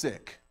being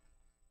sick.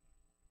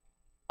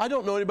 I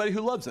don't know anybody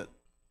who loves it.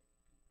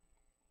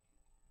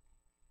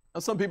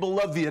 Now, some people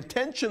love the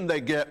attention they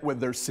get when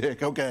they're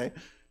sick, okay?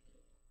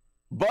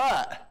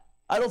 But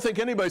I don't think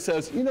anybody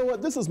says, you know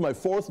what, this is my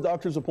 4th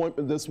doctor's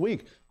appointment this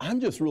week.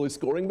 I'm just really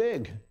scoring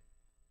big.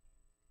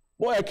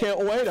 Boy, I can't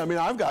wait. I mean,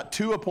 I've got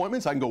 2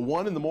 appointments. I can go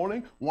 1 in the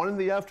morning, 1 in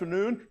the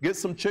afternoon, get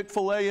some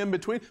Chick-fil-A in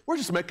between. We're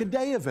just make a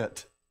day of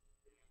it.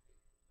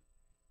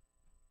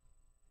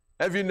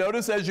 Have you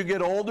noticed as you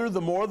get older,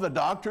 the more the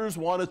doctors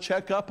want to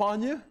check up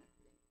on you?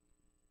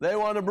 They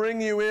want to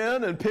bring you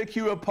in and pick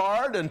you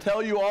apart and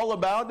tell you all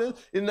about it,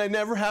 and they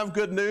never have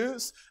good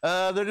news.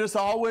 They're just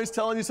always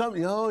telling you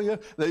something. Oh, yeah.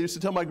 They used to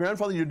tell my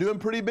grandfather, you're doing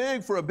pretty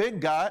big for a big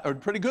guy, or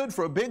pretty good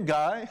for a big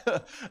guy.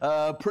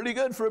 Pretty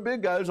good for a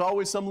big guy. There's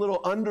always some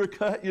little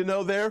undercut,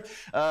 there.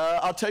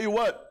 I'll tell you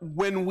what,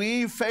 when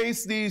we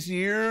face these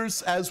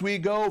years, as we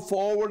go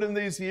forward in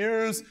these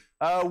years,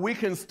 we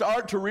can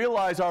start to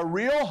realize our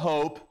real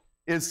hope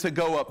is to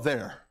go up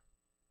there.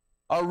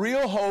 Our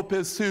real hope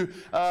is to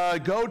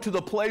go to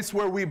the place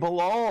where we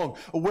belong,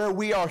 where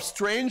we are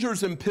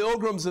strangers and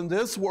pilgrims in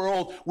this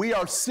world. We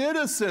are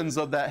citizens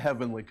of that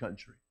heavenly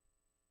country.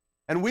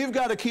 And we've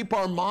got to keep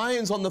our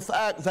minds on the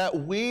fact that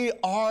we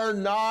are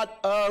not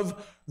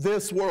of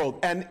this world.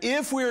 And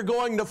if we're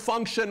going to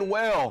function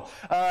well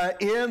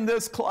in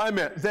this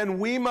climate, then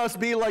we must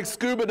be like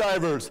scuba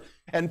divers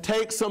and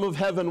take some of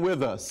heaven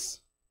with us.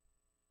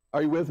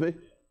 Are you with me?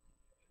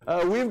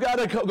 We've got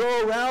to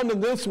go around in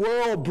this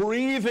world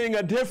breathing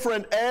a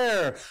different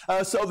air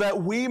so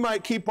that we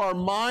might keep our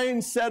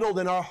minds settled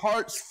and our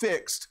hearts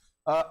fixed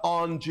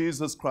on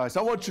Jesus Christ.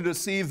 I want you to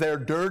see their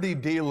dirty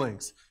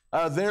dealings.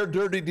 Their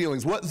dirty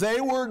dealings. What they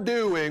were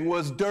doing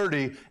was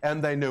dirty, and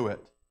they knew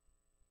it.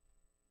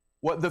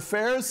 What the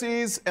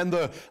Pharisees and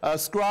the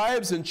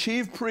scribes and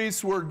chief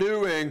priests were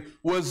doing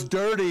was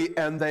dirty,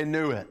 and they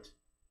knew it.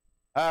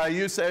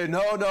 You say,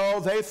 no,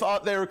 they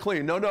thought they were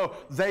clean. No,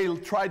 they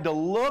tried to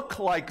look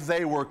like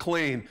they were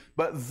clean,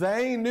 but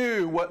they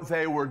knew what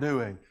they were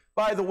doing.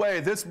 By the way,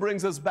 this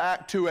brings us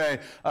back to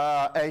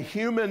a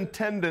human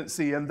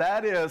tendency, and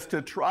that is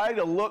to try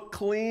to look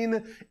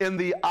clean in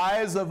the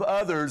eyes of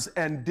others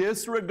and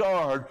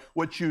disregard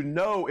what you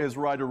know is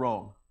right or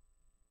wrong.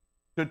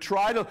 To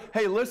try to,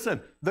 hey,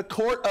 listen, the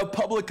court of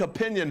public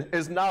opinion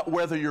is not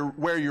where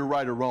you're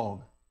right or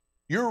wrong.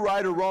 You're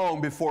right or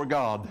wrong before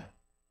God.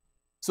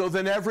 So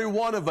then every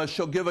one of us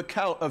shall give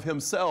account of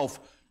himself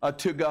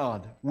to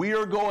God. We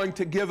are going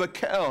to give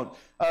account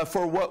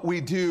for what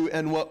we do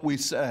and what we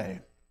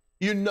say.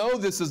 You know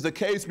this is the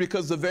case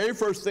because the very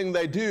first thing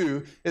they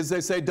do is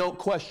they say, don't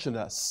question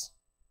us.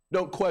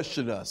 Don't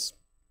question us.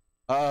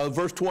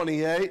 Verse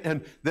 28,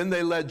 and then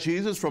they led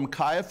Jesus from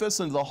Caiaphas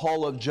into the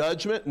hall of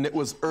judgment, and it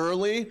was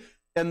early,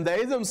 and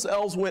they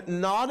themselves went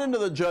not into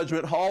the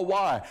judgment hall.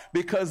 Why?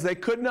 Because they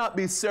could not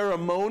be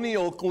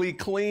ceremonially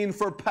clean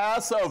for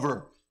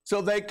Passover. So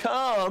they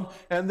come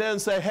and then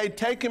say, hey,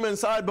 take him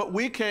inside, but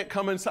we can't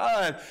come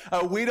inside.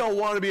 We don't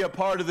want to be a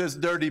part of this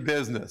dirty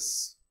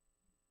business.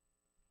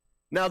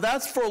 Now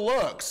that's for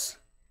looks,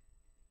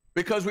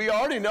 because we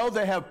already know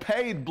they have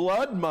paid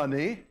blood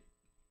money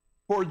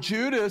for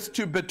Judas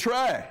to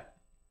betray.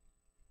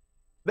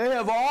 They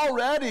have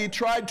already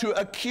tried to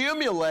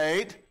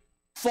accumulate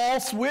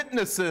false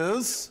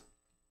witnesses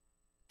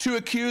to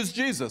accuse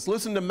Jesus.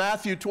 Listen to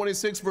Matthew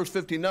 26, verse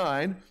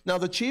 59. Now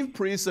the chief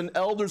priests and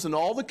elders and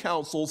all the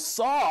council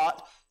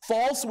sought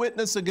false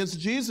witness against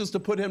Jesus to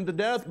put him to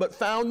death, but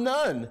found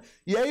none.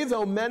 Yea,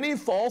 though many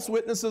false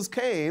witnesses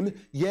came,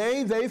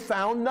 yea, they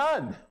found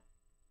none.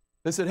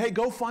 They said, hey,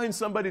 go find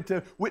somebody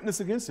to witness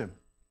against him.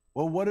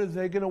 Well, what are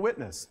they going to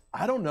witness?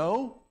 I don't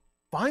know.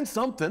 Find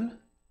something.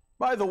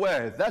 By the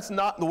way, that's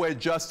not the way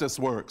justice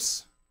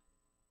works.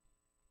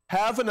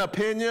 Have an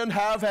opinion,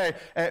 have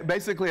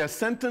basically a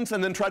sentence,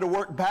 and then try to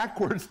work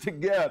backwards to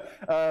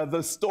get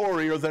the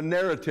story or the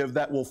narrative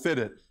that will fit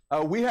it.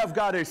 We have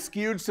got a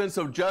skewed sense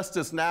of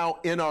justice now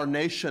in our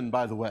nation,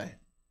 by the way,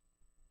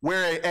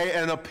 where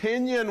an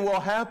opinion will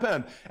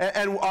happen.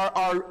 And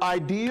our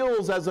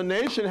ideals as a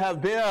nation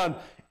have been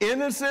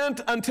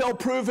innocent until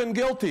proven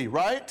guilty,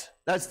 right?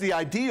 That's the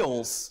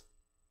ideals.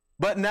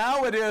 But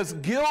now it is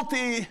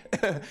guilty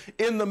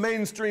in the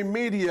mainstream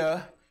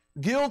media,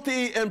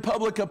 guilty in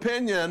public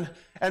opinion,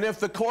 and if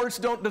the courts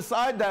don't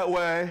decide that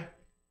way,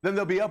 then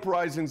there'll be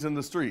uprisings in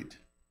the street.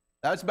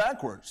 That's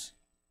backwards.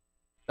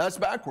 That's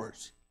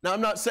backwards. Now,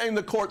 I'm not saying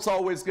the courts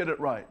always get it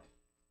right.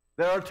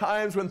 There are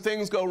times when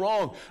things go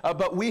wrong,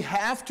 but we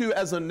have to,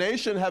 as a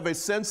nation, have a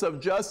sense of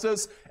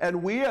justice,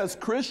 and we as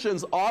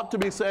Christians ought to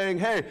be saying,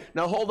 hey,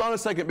 now hold on a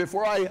second,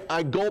 before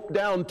I gulp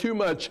down too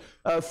much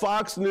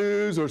Fox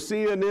News or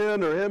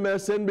CNN or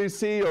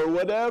MSNBC or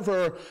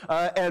whatever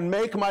and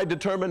make my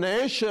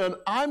determination,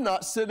 I'm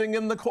not sitting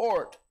in the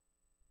court.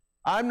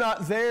 I'm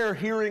not there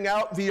hearing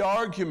out the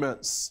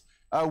arguments.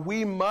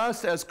 We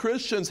must, as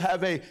Christians,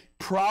 have a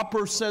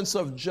proper sense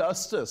of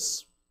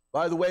justice.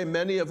 By the way,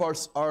 many of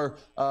our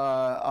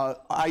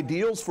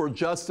ideals for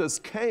justice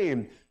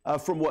came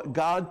from what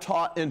God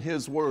taught in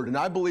His Word, and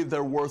I believe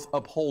they're worth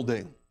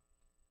upholding.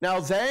 Now,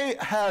 they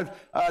have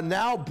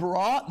now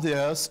brought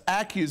this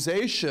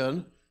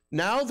accusation.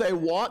 Now they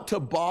want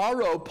to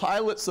borrow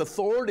Pilate's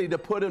authority to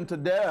put him to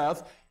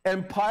death,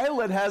 And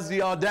Pilate has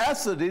the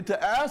audacity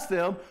to ask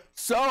them,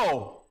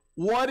 so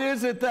what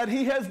is it that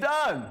he has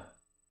done?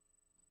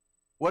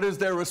 What is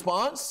their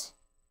response?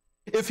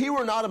 If he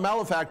were not a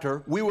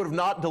malefactor, we would have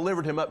not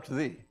delivered him up to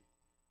thee.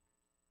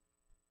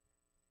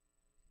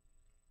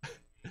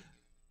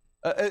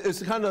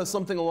 It's kind of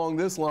something along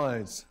these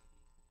lines.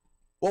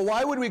 Well,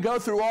 why would we go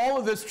through all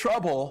of this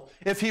trouble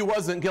if he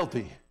wasn't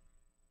guilty?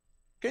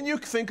 Can you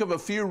think of a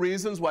few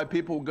reasons why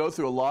people will go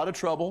through a lot of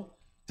trouble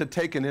to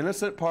take an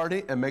innocent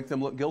party and make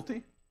them look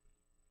guilty?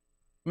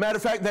 Matter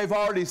of fact, they've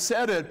already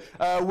said it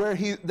where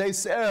they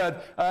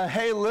said,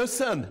 hey,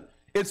 listen,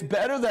 it's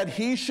better that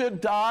he should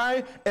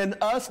die and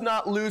us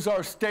not lose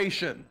our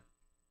station.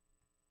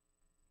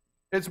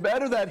 It's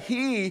better that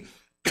he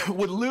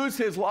would lose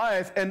his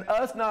life and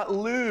us not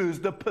lose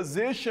the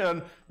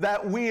position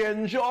that we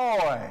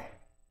enjoy.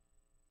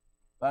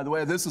 By the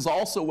way, this is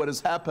also what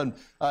has happened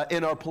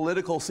in our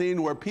political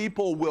scene, where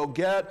people will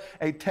get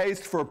a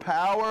taste for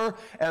power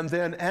and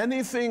then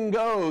anything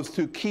goes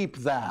to keep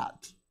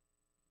that.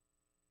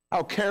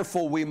 How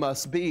careful we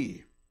must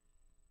be.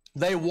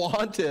 They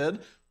wanted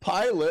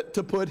Pilate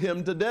to put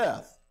him to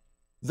death.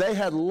 They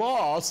had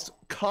lost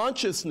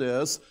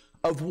consciousness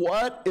of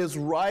what is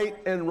right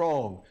and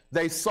wrong.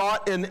 They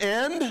sought an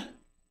end,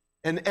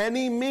 and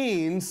any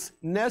means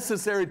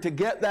necessary to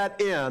get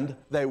that end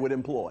they would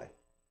employ.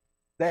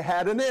 They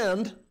had an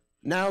end,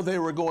 now they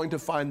were going to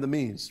find the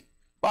means.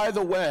 By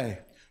the way,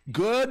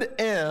 good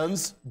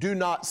ends do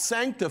not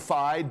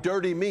sanctify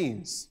dirty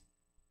means.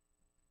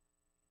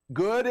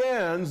 Good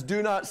ends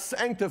do not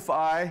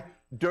sanctify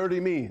dirty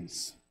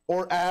means.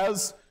 Or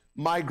as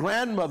my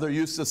grandmother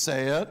used to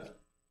say it,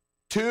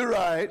 two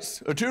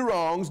rights or two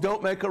wrongs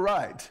don't make a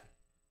right.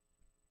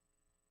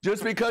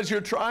 Just because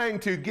you're trying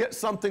to get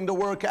something to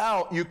work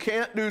out, you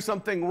can't do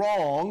something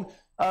wrong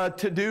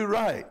to do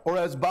right. Or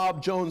as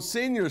Bob Jones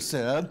Sr.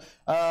 said,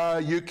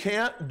 you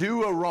can't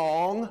do a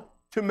wrong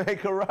to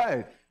make a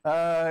right.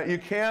 You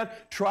can't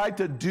try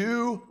to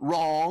do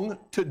wrong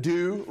to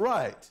do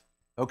right.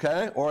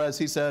 Okay? Or as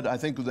he said, I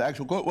think the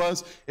actual quote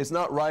was, it's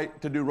not right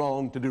to do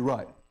wrong to do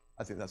right.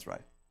 I think that's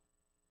right.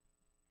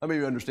 How many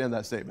of you understand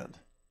that statement?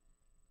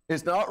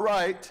 It's not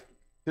right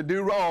to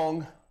do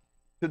wrong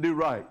to do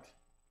right.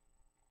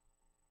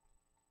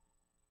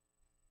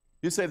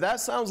 You say, that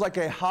sounds like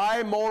a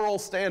high moral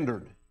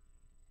standard.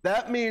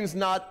 That means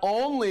not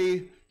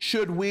only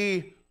should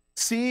we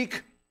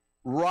seek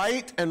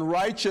right and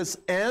righteous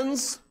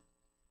ends,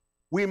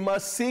 we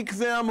must seek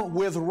them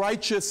with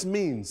righteous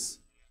means.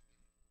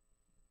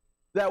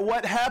 That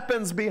what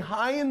happens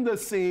behind the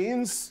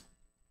scenes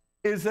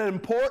is as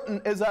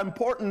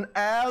important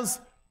as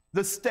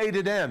the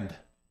stated end.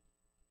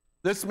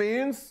 This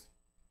means,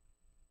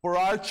 for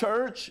our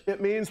church,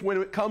 it means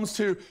when it comes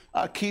to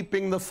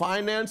keeping the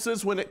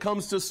finances, when it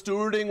comes to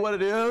stewarding what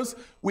it is,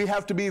 we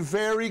have to be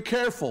very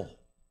careful.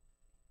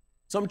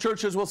 Some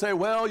churches will say,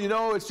 well, you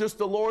know, it's just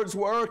the Lord's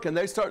work, and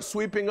they start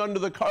sweeping under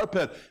the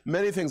carpet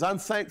many things. I'm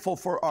thankful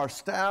for our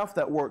staff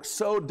that works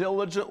so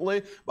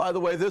diligently. By the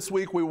way, this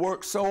week we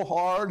worked so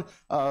hard,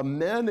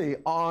 many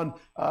on,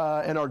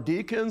 and our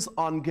deacons,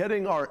 on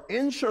getting our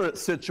insurance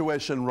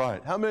situation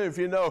right. How many of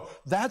you know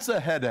that's a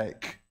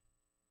headache?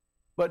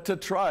 But to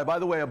try, by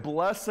the way, a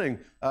blessing.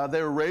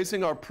 They were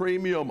raising our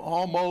premium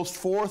almost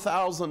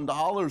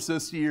 $4,000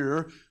 this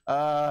year.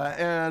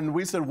 And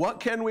we said,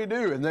 what can we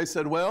do? And they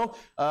said, well,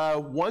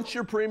 once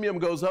your premium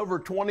goes over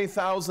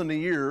 $20,000 a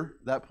year,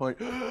 at that point,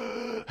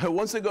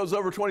 once it goes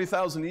over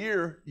 $20,000 a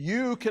year,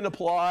 you can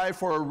apply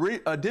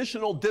for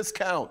additional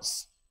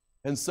discounts.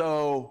 And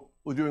so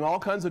we're doing all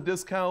kinds of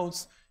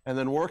discounts and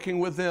then working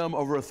with them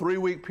over a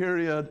 3-week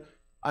period.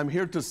 I'm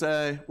here to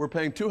say we're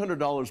paying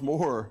 $200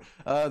 more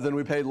than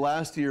we paid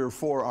last year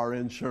for our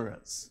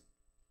insurance.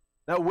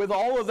 Now, with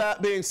all of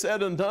that being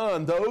said and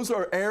done, those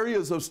are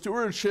areas of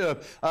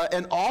stewardship.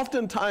 And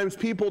oftentimes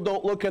people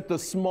don't look at the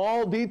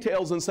small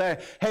details and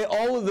say, hey,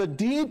 all of the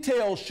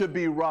details should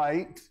be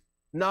right,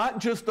 not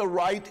just the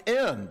right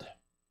end.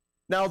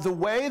 Now, the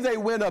way they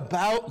went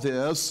about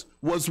this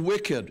was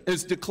wicked.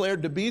 It's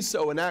declared to be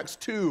so in Acts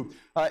 2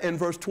 in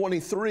verse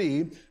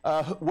 23,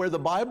 where the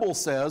Bible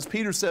says,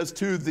 Peter says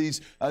to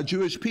these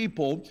Jewish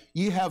people,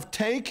 ye have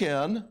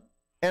taken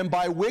and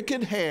by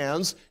wicked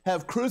hands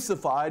have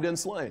crucified and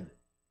slain.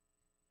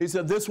 He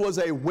said this was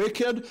a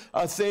wicked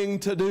thing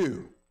to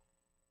do.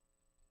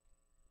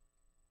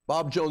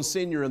 Bob Jones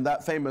Sr., in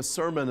that famous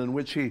sermon in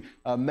which he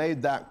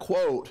made that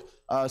quote,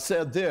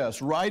 said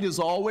this, right is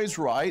always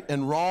right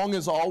and wrong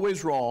is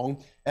always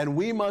wrong, and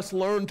we must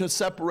learn to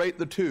separate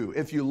the two.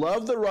 If you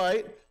love the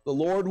right, the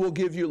Lord will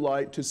give you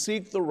light to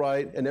seek the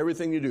right in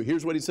everything you do.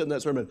 Here's what he said in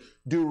that sermon.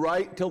 Do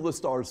right till the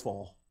stars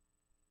fall.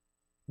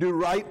 Do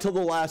right till the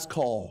last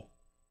call.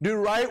 Do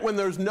right when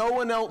there's no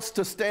one else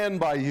to stand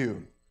by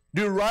you.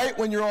 Do right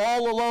when you're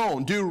all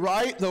alone. Do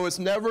right though it's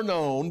never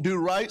known. Do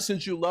right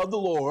since you love the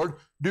Lord.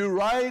 Do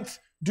right,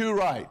 do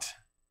right.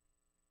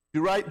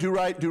 Do right, do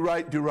right, do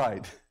right, do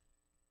right.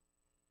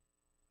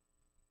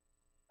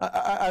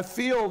 I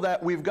feel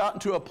that we've gotten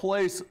to a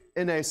place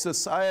in a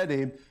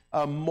society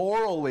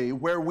morally,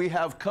 where we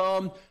have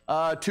come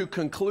to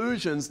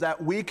conclusions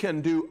that we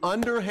can do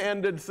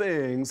underhanded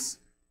things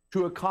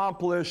to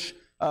accomplish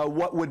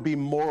what would be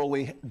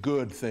morally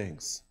good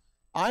things.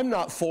 I'm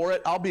not for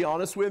it, I'll be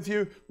honest with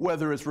you,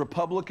 whether it's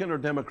Republican or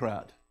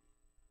Democrat,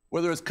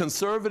 whether it's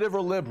conservative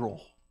or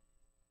liberal.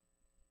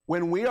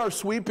 When we are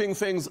sweeping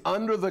things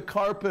under the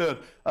carpet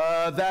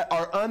that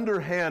are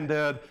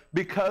underhanded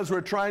because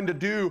we're trying to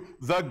do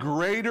the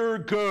greater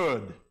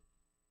good.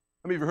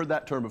 How many of you heard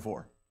that term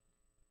before?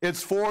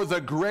 It's for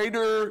the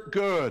greater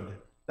good.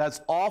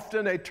 That's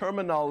often a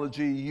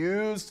terminology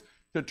used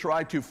to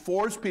try to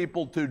force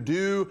people to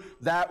do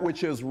that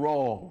which is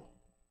wrong.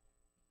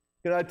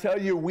 Can I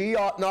tell you, we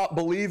ought not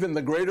believe in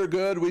the greater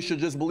good. We should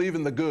just believe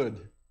in the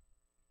good,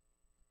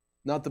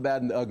 not the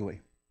bad and the ugly.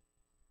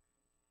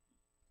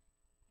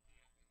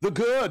 The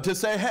good, to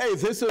say, hey,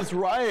 this is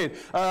right.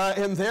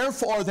 And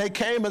therefore they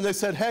came and they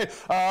said, hey,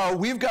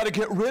 we've got to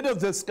get rid of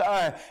this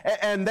guy.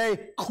 And they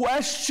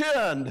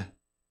questioned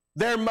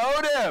their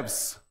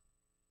motives.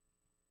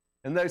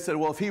 And they said,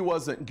 well, if he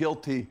wasn't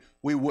guilty,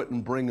 we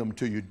wouldn't bring him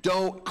to you.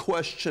 Don't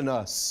question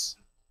us.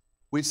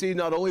 We see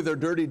not only their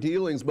dirty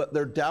dealings, but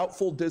their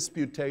doubtful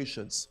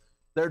disputations.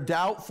 Their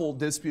doubtful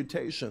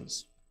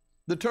disputations.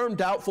 The term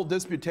doubtful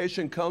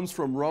disputation comes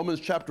from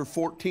Romans chapter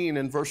 14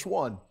 and verse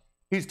 1.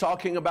 He's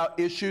talking about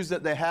issues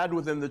that they had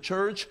within the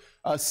church.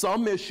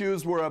 Some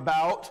issues were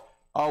about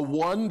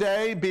one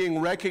day being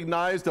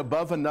recognized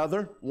above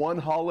another, one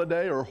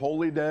holiday or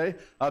holy day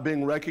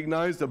being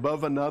recognized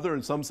above another,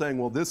 and some saying,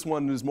 well, this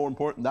one is more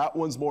important, that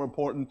one's more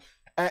important.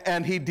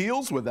 And he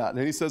deals with that.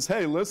 And he says,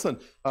 hey, listen,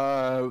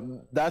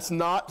 that's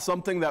not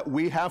something that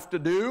we have to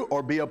do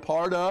or be a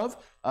part of.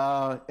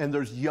 And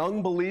there's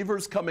young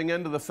believers coming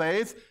into the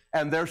faith,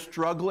 and they're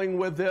struggling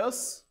with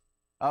this.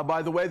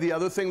 By the way, the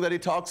other thing that he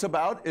talks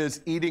about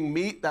is eating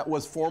meat that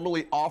was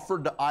formerly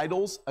offered to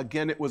idols.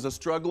 Again, it was a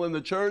struggle in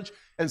the church,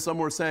 and some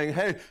were saying,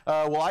 hey,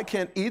 well, I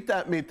can't eat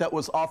that meat that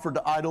was offered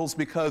to idols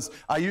because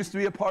I used to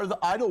be a part of the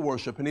idol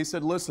worship. And he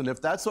said, listen, if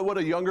that's what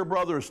a younger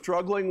brother is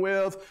struggling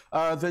with,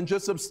 then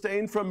just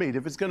abstain from meat.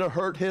 If it's going to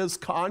hurt his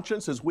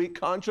conscience, his weak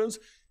conscience,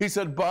 he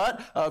said,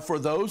 but for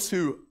those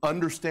who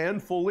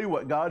understand fully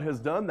what God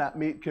has done, that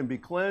meat can be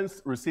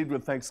cleansed, received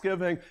with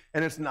thanksgiving,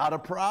 and it's not a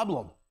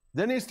problem.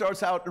 Then he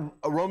starts out in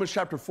Romans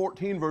chapter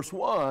 14, verse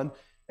 1,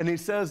 and he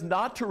says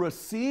not to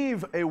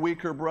receive a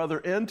weaker brother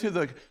into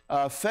the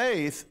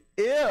faith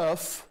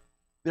if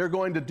they're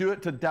going to do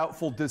it to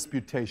doubtful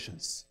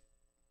disputations.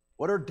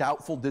 What are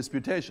doubtful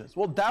disputations?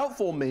 Well,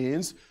 doubtful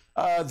means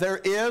there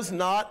is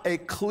not a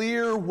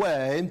clear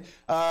way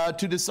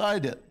to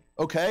decide it.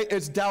 Okay?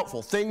 It's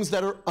doubtful, things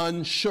that are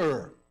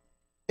unsure.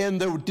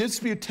 And the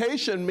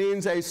disputation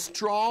means a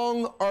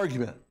strong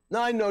argument.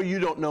 Now, I know you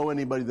don't know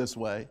anybody this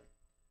way.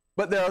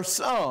 But there are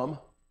some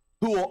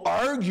who will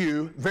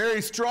argue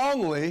very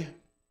strongly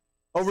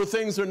over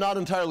things they're not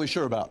entirely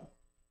sure about.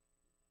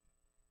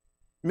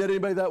 Met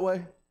anybody that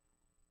way?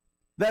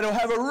 That'll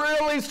have a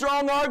really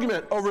strong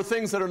argument over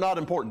things that are not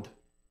important.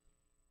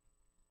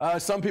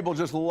 Some people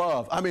just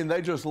love,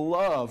 they just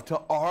love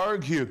to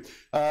argue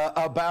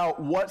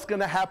about what's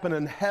going to happen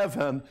in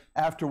heaven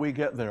after we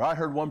get there. I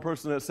heard one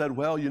person that said,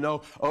 well,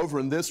 over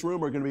in this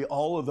room are going to be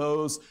all of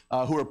those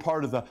who are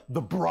part of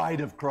the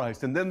bride of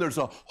Christ. And then there's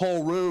a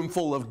whole room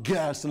full of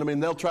guests.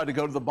 And they'll try to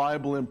go to the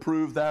Bible and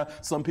prove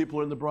that. Some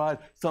people are in the bride,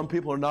 some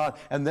people are not.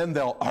 And then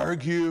they'll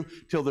argue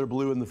till they're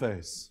blue in the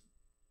face.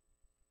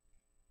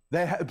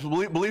 They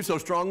believe so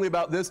strongly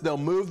about this, they'll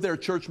move their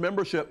church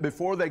membership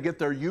before they get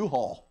their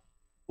U-Haul.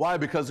 Why?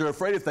 Because they're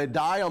afraid if they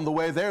die on the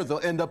way there,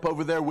 they'll end up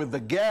over there with the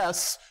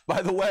guests.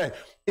 By the way,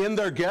 in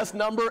their guest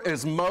number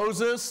is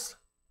Moses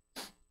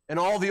and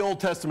all the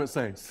Old Testament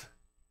saints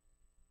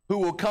who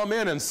will come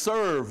in and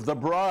serve the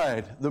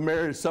bride, the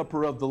marriage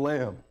supper of the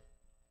Lamb.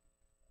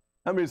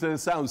 How many say it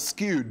sounds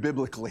skewed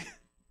biblically?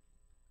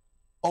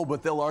 Oh,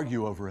 but they'll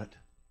argue over it.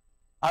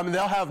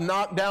 They'll have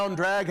knockdown,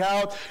 drag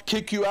out,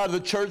 kick you out of the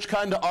church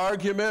kind of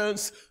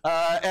arguments.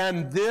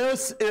 And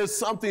this is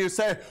something you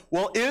say,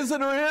 well, is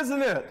it or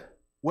isn't it?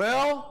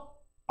 Well,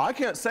 I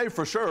can't say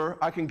for sure.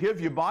 I can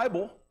give you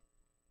Bible.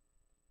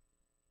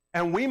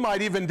 And we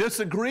might even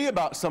disagree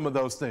about some of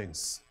those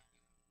things.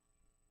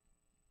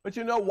 But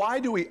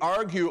why do we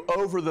argue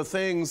over the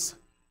things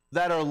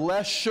that are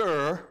less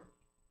sure?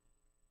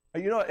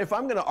 If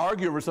I'm going to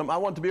argue over something, I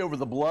want to be over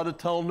the blood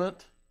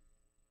atonement,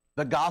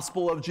 the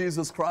gospel of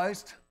Jesus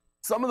Christ.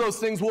 Some of those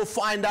things we'll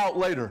find out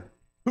later.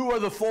 Who are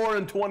the 4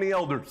 and 20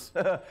 elders?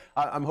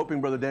 I'm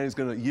hoping Brother Danny's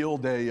going to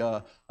yield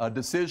a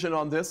decision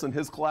on this in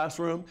his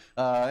classroom,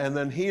 and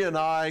then he and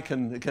I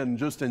can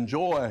just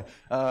enjoy.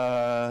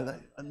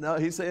 No,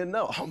 he's saying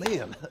no. Oh,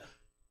 man.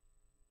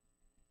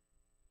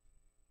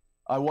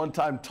 I one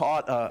time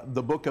taught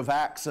the book of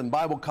Acts in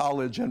Bible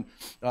college, and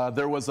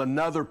there was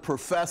another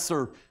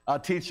professor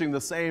teaching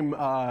the same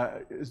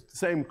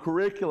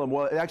curriculum.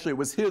 Well, actually, it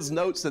was his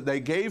notes that they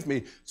gave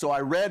me, so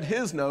I read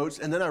his notes,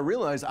 and then I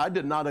realized I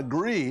did not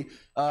agree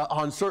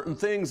on certain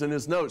things in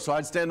his notes. So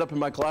I'd stand up in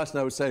my class and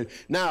I would say,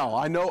 now,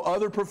 I know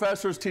other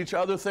professors teach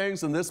other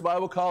things in this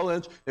Bible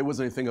college. It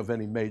wasn't anything of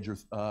any major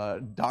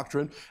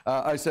doctrine.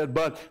 I said,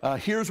 but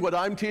here's what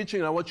I'm teaching,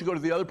 and I want you to go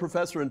to the other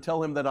professor and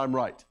tell him that I'm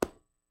right.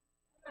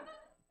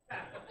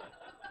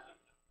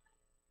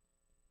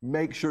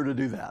 Make sure to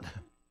do that.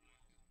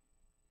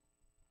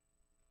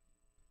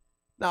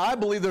 Now, I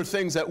believe there are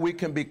things that we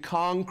can be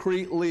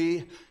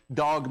concretely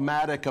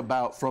dogmatic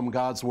about from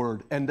God's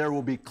Word, and there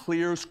will be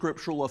clear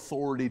scriptural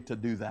authority to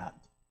do that.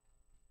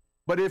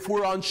 But if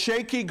we're on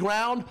shaky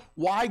ground,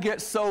 why get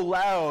so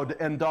loud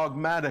and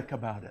dogmatic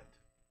about it?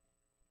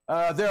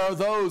 There are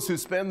those who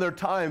spend their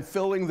time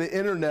filling the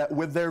internet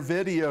with their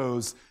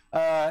videos,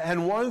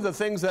 and one of the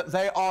things that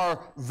they are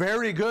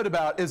very good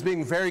about is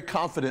being very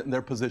confident in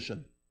their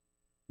position.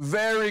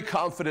 Very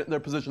confident in their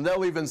position.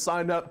 They'll even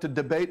sign up to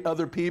debate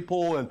other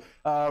people and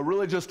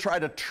really just try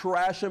to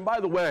trash them. By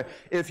the way,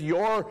 if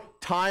your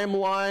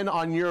timeline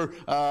on your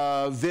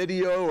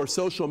video or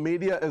social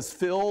media is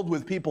filled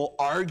with people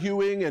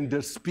arguing and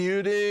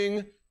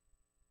disputing,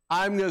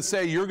 I'm going to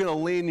say you're going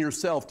to lean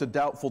yourself to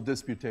doubtful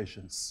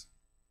disputations.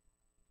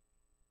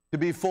 To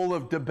be full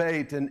of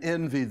debate and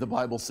envy, the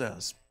Bible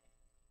says.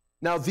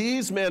 Now,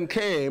 these men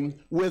came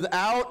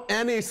without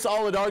any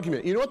solid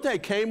argument. You know what they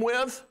came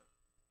with?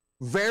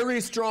 Very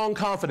strong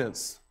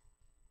confidence.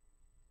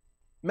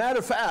 Matter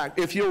of fact,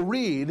 if you'll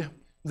read,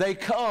 they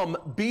come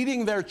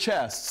beating their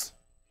chests.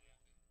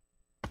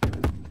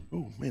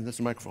 Oh, man, that's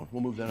a microphone.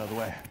 We'll move that out of the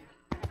way.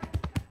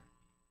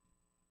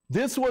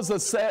 This was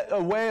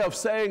a way of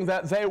saying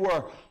that they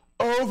were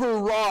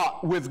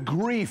overwrought with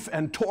grief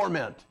and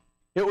torment.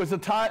 It was a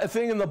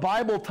thing in the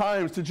Bible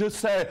times to just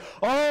say,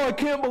 oh, I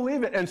can't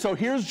believe it. And so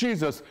here's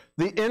Jesus,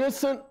 the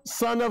innocent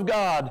Son of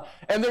God,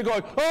 and they're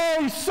going, oh,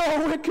 he's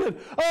so wicked.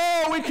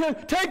 Oh, we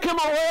can take him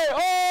away.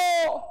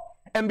 Oh!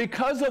 And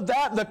because of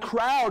that, the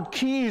crowd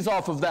keys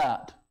off of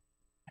that.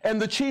 And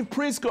the chief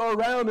priests go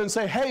around and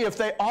say, hey, if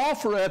they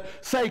offer it,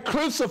 say,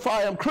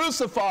 crucify him,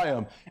 crucify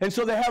him. And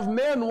so they have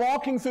men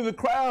walking through the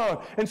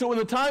crowd. And so when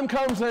the time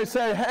comes, they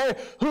say, hey,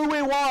 who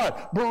we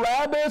want,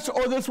 Barabbas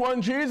or this one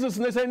Jesus?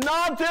 And they say,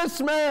 not this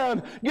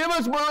man. Give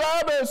us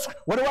Barabbas.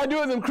 What do I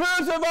do with him?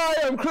 Crucify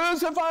him,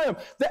 crucify him.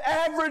 The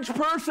average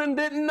person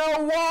didn't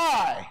know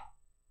why.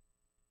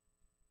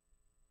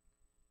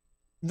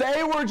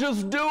 They were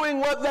just doing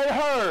what they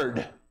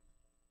heard.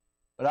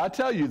 But I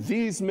tell you,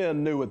 these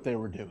men knew what they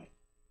were doing.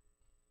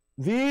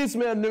 These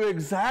men knew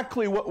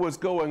exactly what was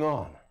going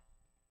on.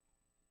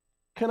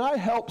 Can I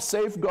help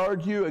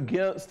safeguard you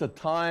against a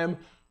time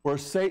where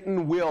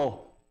Satan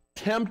will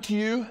tempt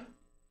you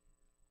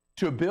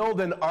to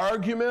build an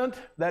argument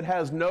that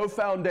has no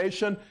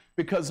foundation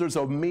because there's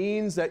a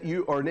means that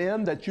you, or an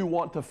end that you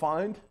want to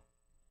find?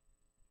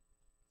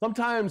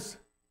 Sometimes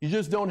you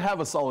just don't have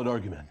a solid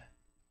argument.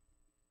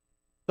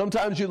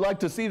 Sometimes you'd like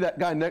to see that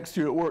guy next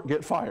to you at work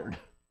get fired.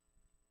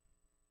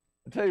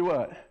 I tell you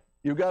what,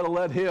 you've got to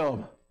let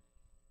him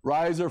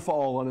rise or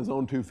fall on his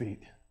own 2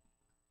 feet.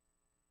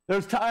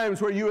 There's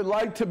times where you would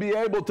like to be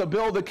able to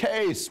build a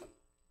case,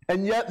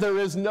 and yet there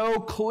is no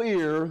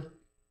clear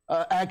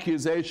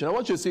accusation. I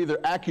want you to see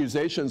their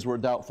accusations were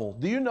doubtful.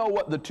 Do you know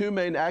what the 2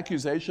 main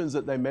accusations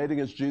that they made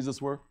against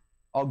Jesus were?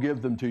 I'll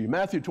give them to you.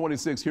 Matthew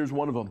 26, here's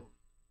one of them.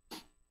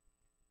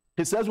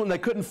 It says when they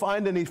couldn't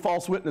find any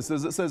false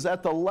witnesses, it says,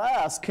 at the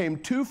last came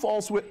 2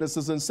 false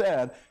witnesses and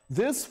said,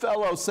 this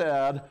fellow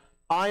said,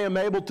 I am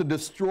able to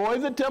destroy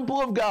the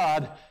temple of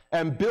God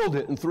and build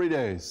it in 3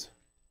 days.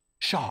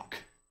 Shock.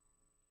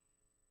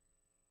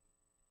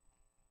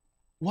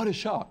 What a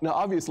shock. Now,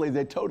 obviously,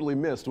 they totally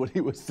missed what he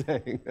was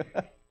saying.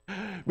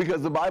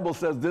 Because the Bible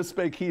says, this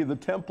spake he, the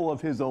temple of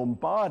his own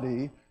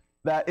body,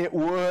 that it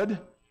would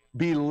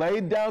be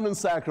laid down in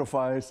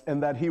sacrifice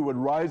and that he would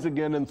rise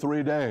again in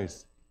 3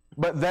 days.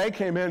 But they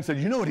came in and said,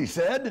 you know what he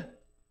said?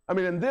 I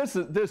mean, and this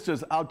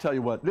just, I'll tell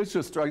you what, this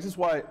just strikes, this is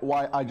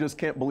why I just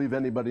can't believe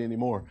anybody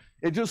anymore.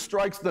 It just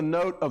strikes the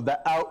note of the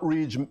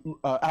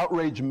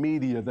outrage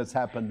media that's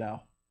happened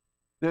now.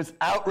 This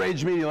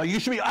outrage media, like, you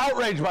should be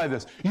outraged by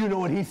this. You know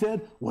what he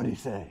said? What did he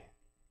say?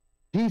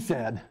 He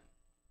said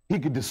he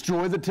could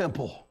destroy the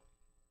temple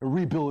and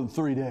rebuild in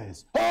 3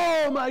 days.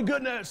 Oh my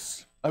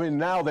goodness. I mean,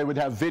 now they would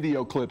have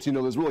video clips, you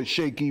know, this really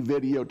shaky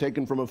video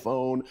taken from a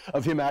phone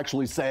of him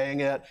actually saying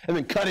it and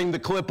then cutting the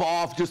clip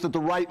off just at the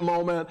right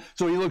moment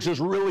so he looks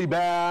just really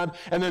bad,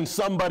 and then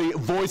somebody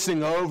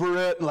voicing over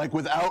it, like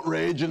with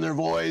outrage in their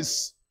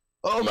voice.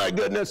 Oh my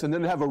goodness. And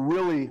then have a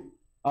really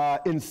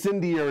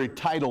incendiary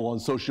title on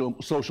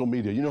social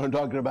media. You know what I'm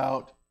talking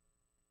about?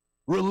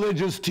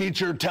 Religious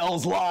teacher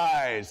tells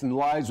lies, and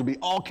lies would be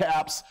all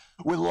caps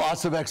with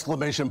lots of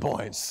exclamation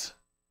points.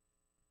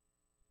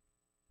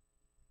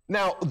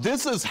 Now,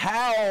 this is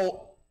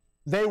how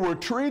they were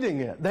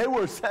treating it. They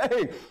were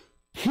saying,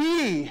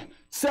 he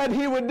said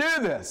he would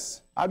do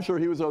this. I'm sure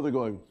he was over there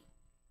going,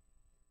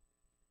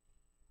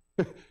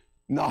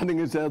 nodding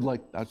his head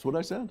like, that's what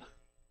I said.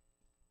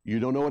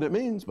 You don't know what it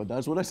means, but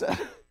that's what I said.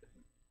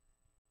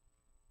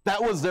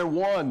 That was their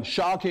one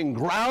shocking,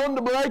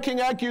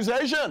 groundbreaking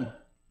accusation.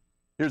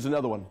 Here's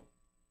another one.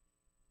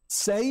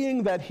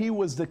 Saying that he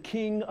was the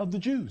king of the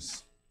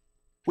Jews.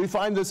 We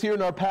find this here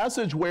in our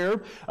passage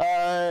where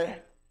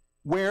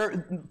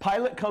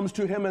Pilate comes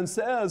to him and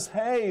says,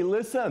 hey,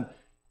 listen,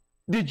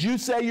 did you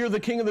say you're the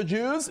king of the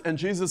Jews? And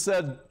Jesus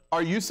said,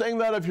 are you saying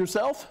that of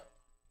yourself?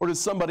 Or does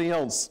somebody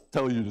else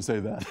tell you to say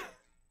that?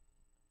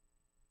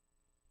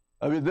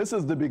 I mean, this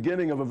is the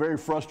beginning of a very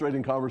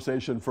frustrating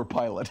conversation for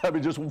Pilate. I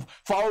mean, just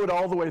follow it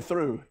all the way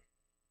through.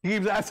 He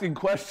keeps asking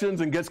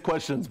questions and gets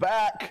questions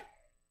back.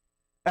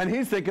 And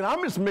he's thinking,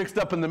 I'm just mixed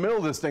up in the middle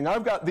of this thing.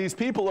 I've got these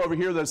people over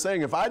here that are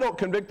saying, if I don't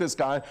convict this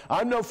guy,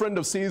 I'm no friend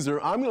of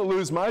Caesar. I'm going to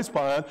lose my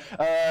spine.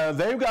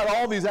 They've got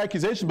all these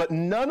accusations, but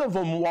none of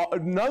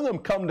them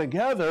come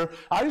together.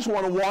 I just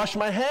want to wash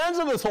my hands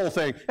of this whole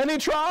thing. And he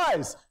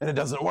tries, and it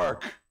doesn't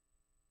work.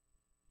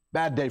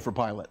 Bad day for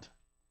Pilate.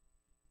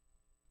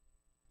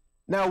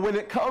 Now, when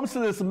it comes to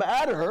this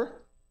matter,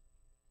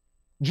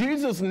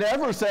 Jesus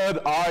never said,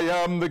 I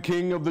am the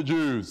king of the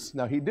Jews.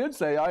 Now, he did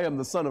say, I am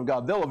the Son of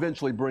God. They'll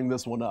eventually bring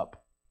this one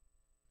up.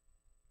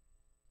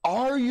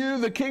 Are you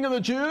the king of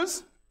the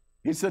Jews?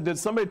 He said, did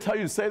somebody tell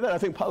you to say that? I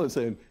think Pilate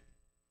said,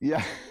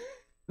 yeah,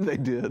 they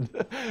did.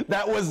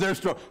 That was their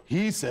story.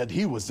 He said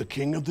he was the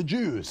king of the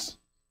Jews.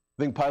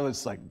 I think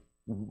Pilate's like,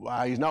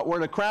 he's not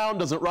wearing a crown,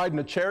 doesn't ride in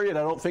a chariot.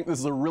 I don't think this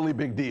is a really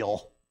big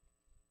deal.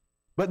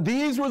 But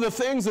these were the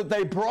things that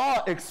they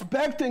brought,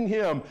 expecting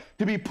him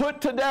to be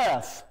put to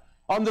death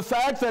on the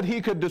fact that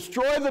he could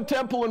destroy the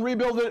temple and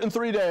rebuild it in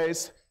 3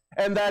 days,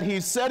 and that he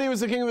said he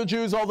was the king of the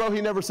Jews, although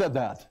he never said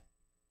that.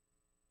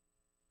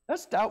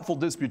 That's doubtful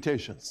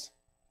disputations.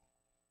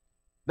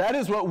 That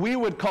is what we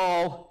would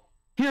call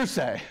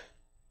hearsay.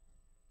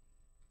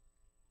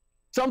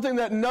 Something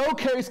that no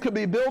case could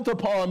be built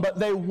upon, but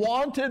they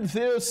wanted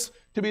this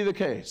to be the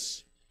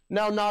case.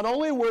 Now, not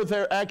only were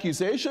their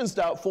accusations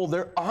doubtful,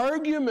 their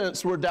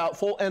arguments were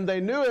doubtful, and they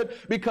knew it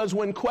because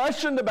when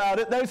questioned about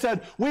it, they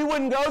said, we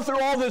wouldn't go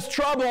through all this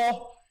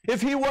trouble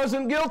if he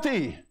wasn't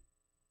guilty.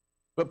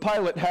 But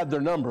Pilate had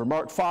their number.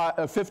 Mark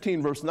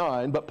 15, verse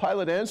 9, but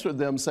Pilate answered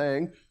them,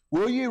 saying,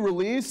 will you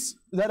release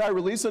that I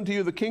release unto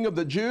you the king of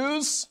the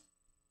Jews?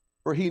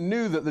 For he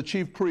knew that the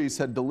chief priests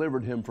had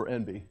delivered him for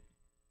envy.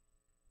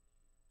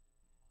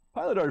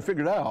 Pilate already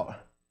figured out.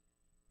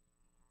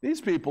 These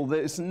people,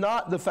 it's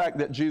not the fact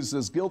that Jesus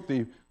is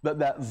guilty, but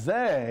that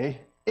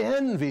they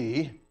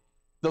envy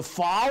the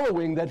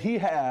following that he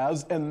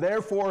has, and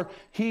therefore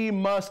he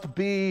must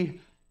be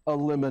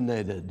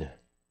eliminated.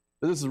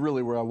 This is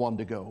really where I wanted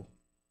to go.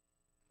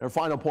 Our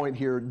final point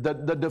here, the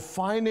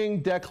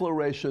defining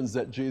declarations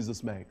that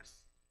Jesus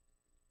makes.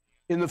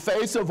 In the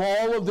face of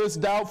all of this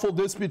doubtful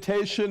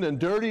disputation and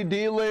dirty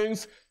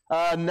dealings,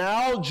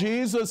 now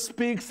Jesus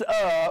speaks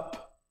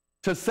up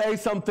to say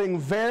something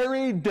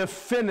very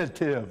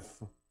definitive.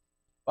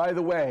 By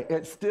the way,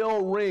 it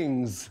still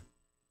rings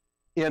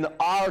in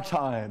our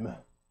time,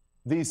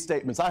 these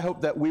statements. I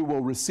hope that we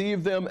will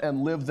receive them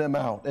and live them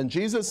out. And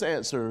Jesus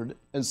answered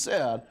and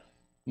said,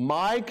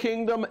 my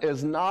kingdom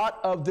is not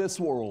of this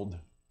world.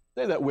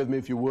 Say that with me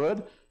if you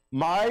would.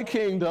 My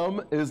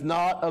kingdom is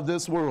not of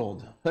this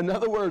world. In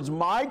other words,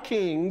 my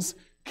king's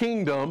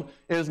kingdom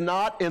is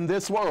not in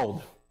this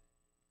world.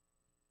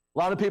 A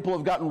lot of people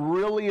have gotten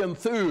really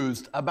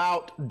enthused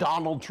about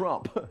Donald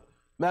Trump.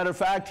 Matter of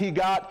fact, he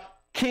got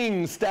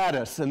king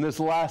status in this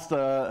last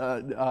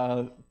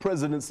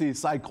presidency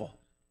cycle,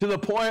 to the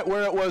point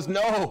where it was,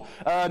 no,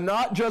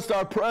 not just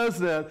our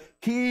president,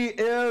 he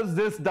is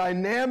this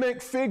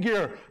dynamic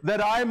figure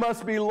that I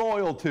must be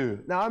loyal to.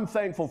 Now, I'm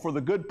thankful for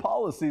the good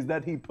policies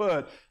that he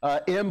put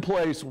in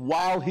place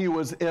while he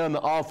was in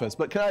office.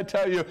 But can I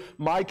tell you,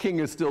 my king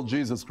is still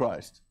Jesus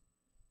Christ.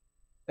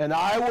 And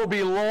I will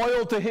be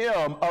loyal to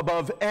him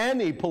above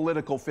any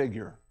political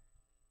figure.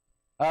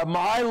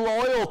 My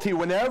loyalty,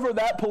 whenever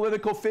that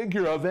political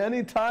figure of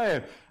any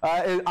time,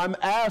 I'm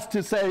asked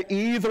to say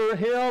either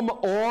him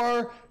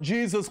or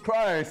Jesus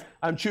Christ,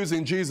 I'm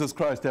choosing Jesus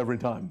Christ every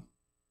time.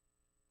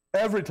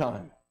 Every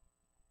time.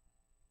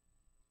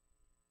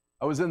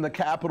 I was in the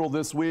Capitol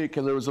this week,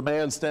 and there was a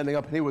man standing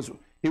up, and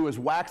he was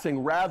waxing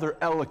rather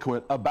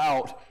eloquent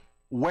about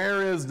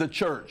where is the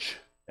church.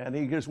 And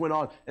he just went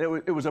on,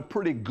 and it was a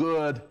pretty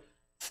good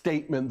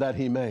statement that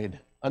he made.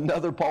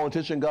 Another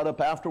politician got up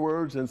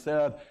afterwards and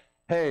said,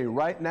 hey,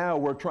 right now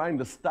we're trying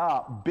to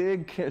stop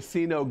big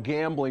casino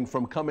gambling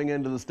from coming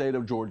into the state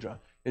of Georgia.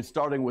 It's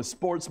starting with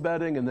sports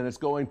betting, and then it's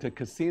going to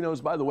casinos.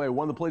 By the way,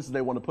 one of the places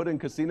they want to put in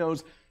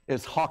casinos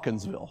is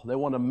Hawkinsville. They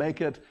want to make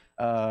it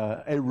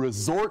a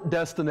resort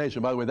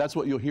destination. By the way, that's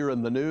what you'll hear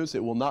in the news.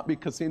 It will not be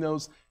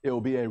casinos. It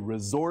will be a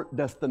resort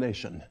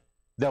destination.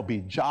 There'll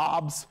be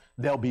jobs.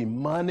 There'll be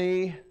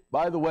money.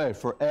 By the way,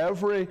 for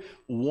every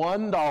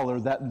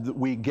 $1 that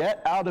we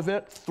get out of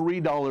it,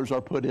 $3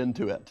 are put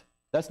into it.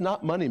 That's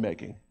not money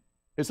making.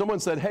 If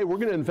someone said, hey, we're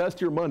going to invest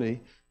your money,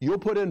 you'll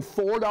put in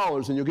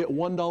 $4 and you'll get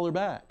 $1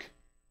 back.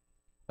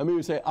 I mean,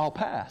 we say, I'll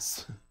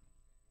pass.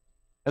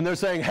 And they're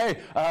saying,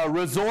 hey,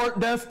 resort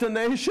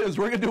destinations,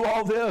 we're going to do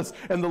all this.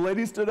 And the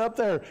lady stood up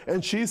there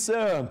and she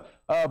said,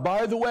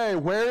 by the way,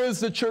 where is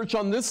the church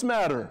on this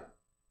matter?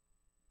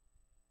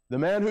 The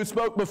man who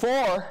spoke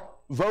before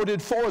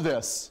voted for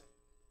this.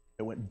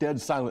 It went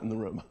dead silent in the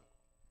room.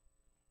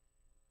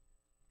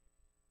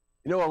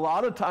 You know, a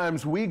lot of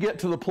times we get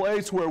to the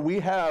place where we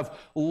have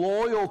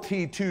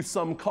loyalty to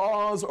some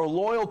cause or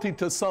loyalty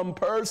to some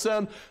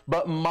person,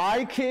 but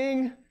my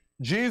King,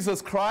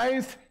 Jesus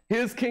Christ,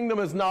 his kingdom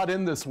is not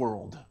in this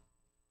world.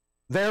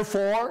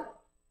 Therefore,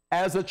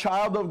 as a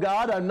child of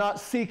God, I'm not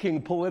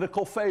seeking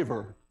political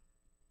favor.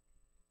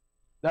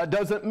 That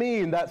doesn't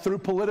mean that through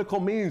political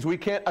means we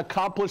can't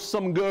accomplish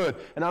some good.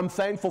 And I'm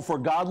thankful for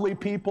godly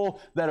people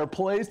that are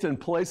placed in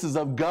places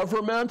of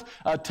government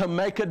to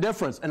make a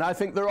difference. And I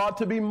think there ought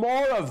to be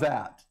more of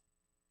that.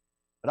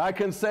 But I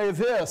can say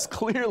this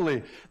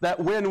clearly, that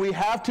when we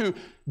have to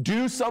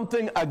do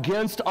something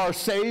against our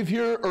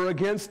Savior or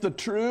against the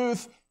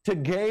truth to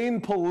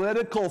gain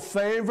political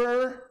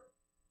favor.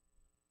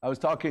 I was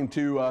talking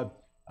to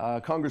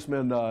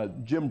Congressman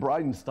Jim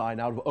Bridenstine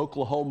out of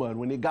Oklahoma, and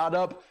when he got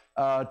up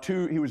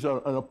he was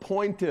an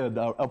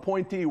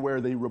appointee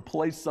where they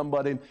replaced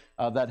somebody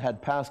that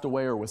had passed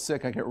away or was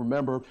sick, I can't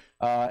remember,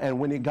 and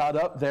when he got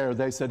up there,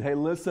 they said, hey,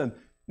 listen,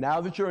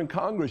 now that you're in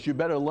Congress, you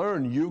better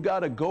learn, you've got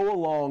to go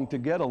along to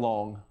get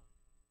along.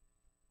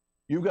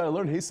 You've got to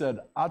learn. He said,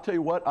 I'll tell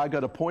you what, I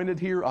got appointed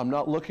here, I'm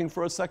not looking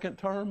for a second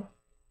term.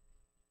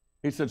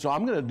 He said, so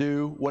I'm going to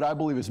do what I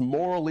believe is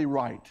morally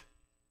right.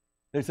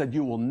 They said,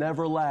 you will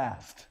never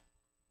last.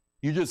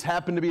 You just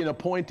happen to be an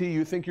appointee.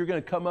 You think you're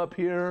going to come up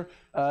here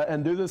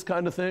and do this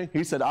kind of thing?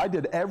 He said, I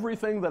did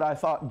everything that I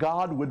thought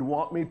God would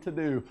want me to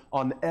do.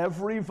 On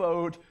every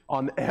vote,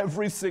 on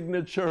every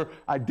signature,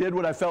 I did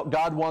what I felt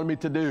God wanted me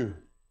to do.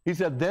 He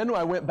said, then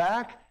I went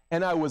back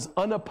and I was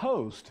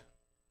unopposed.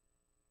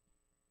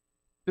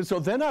 And so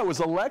then I was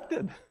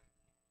elected.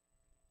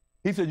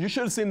 He said, you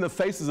should have seen the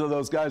faces of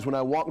those guys when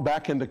I walked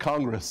back into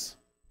Congress.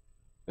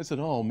 I said,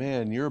 oh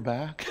man, you're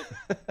back?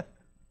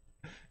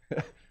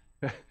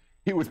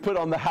 He was put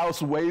on the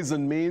House Ways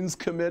and Means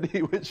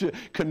Committee, which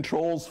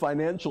controls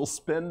financial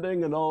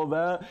spending and all of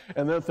that.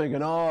 And they're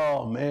thinking,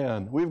 oh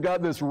man, we've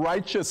got this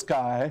righteous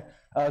guy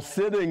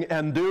sitting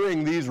and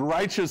doing these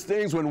righteous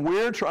things when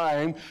we're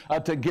trying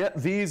to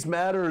get these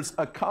matters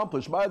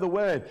accomplished. By the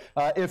way,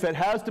 if it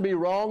has to be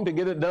wrong to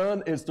get it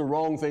done, it's the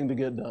wrong thing to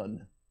get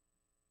done.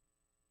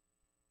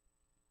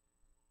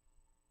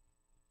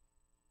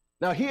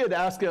 Now, he had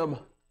asked him,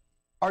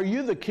 are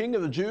you the king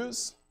of the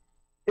Jews?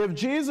 If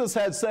Jesus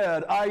had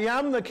said, I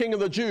am the king of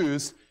the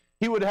Jews,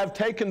 he would have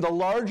taken the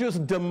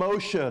largest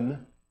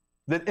demotion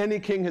that any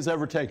king has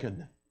ever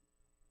taken.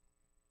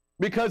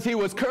 Because he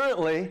was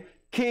currently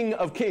King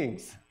of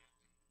Kings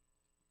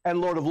and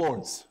Lord of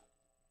Lords.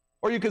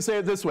 Or you could say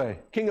it this way,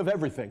 King of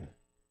everything.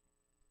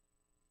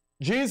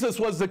 Jesus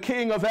was the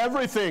King of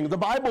everything. The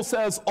Bible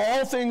says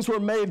all things were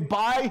made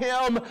by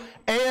him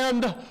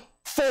and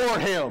for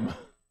him.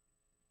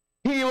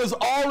 He was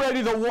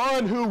already the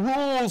one who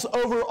rules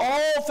over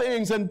all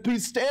things, and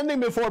he's standing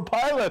before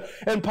Pilate,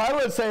 and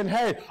Pilate saying,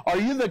 hey, are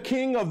you the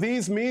king of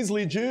these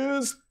measly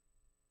Jews?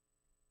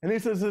 And he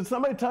says, did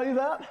somebody tell you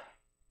that?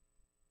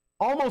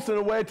 Almost in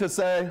a way to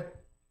say,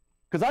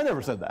 because I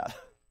never said that.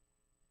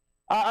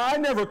 I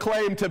never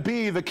claimed to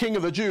be the king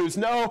of the Jews.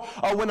 No,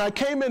 when I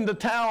came into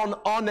town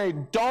on a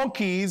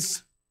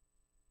donkey's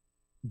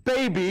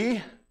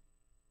baby,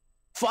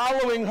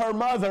 following her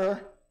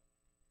mother,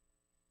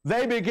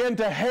 they begin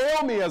to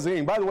hail me as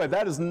king. By the way,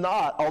 that is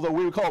not, although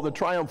we would call it the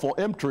triumphal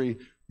entry,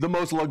 the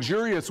most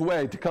luxurious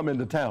way to come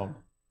into town.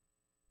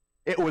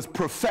 It was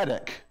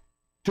prophetic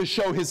to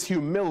show his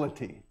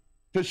humility,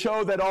 to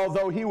show that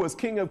although he was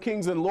King of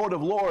Kings and Lord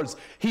of Lords,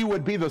 he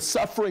would be the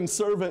suffering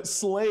servant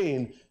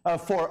slain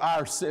for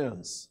our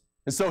sins.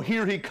 And so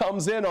here he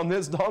comes in on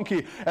this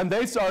donkey, and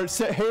they start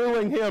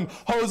hailing him,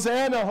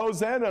 Hosanna,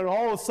 Hosanna. And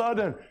all of a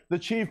sudden, the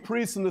chief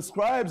priests and the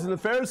scribes and the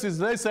Pharisees,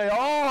 they say,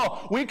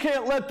 oh, we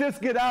can't let this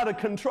get out of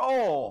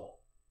control.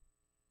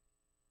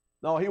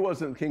 No, he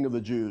wasn't king of the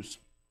Jews.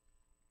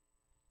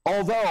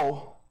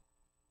 Although,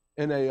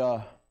 in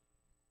a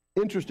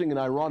interesting and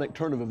ironic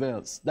turn of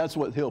events, that's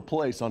what he'll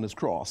place on his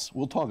cross.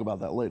 We'll talk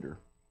about that later.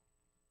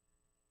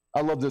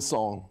 I love this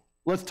song.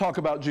 Let's talk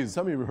about Jesus.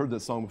 How many of you have heard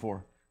this song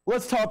before?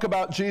 Let's talk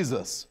about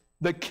Jesus.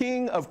 The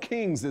King of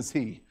Kings is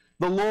he.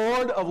 The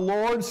Lord of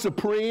Lords,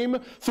 supreme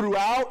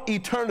throughout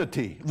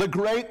eternity. The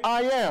great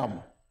I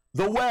am.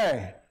 The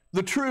way,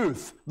 the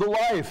truth, the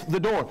life, the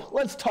door.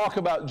 Let's talk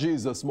about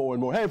Jesus more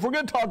and more. Hey, if we're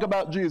going to talk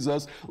about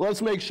Jesus,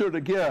 let's make sure to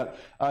get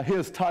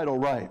his title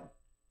right.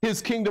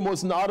 His kingdom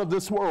was not of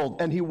this world,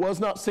 and he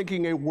was not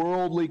seeking a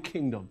worldly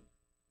kingdom.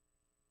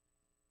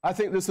 I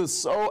think this is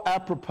so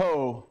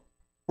apropos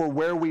for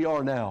where we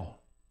are now,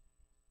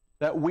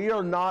 that we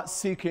are not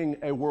seeking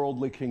a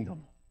worldly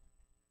kingdom.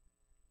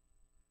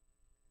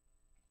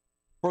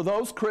 For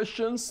those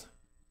Christians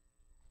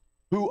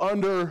who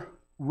under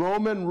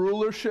Roman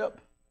rulership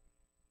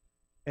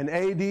in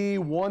AD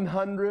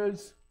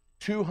 100s,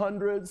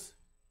 200s,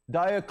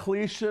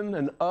 Diocletian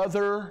and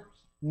other,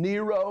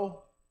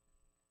 Nero,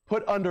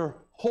 put under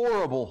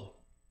horrible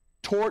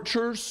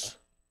tortures.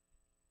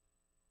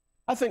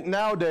 I think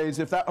nowadays,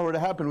 if that were to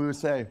happen, we would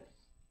say,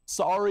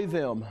 sorry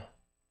them.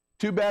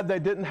 Too bad they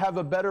didn't have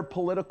a better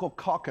political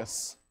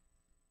caucus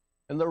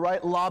and the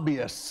right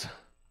lobbyists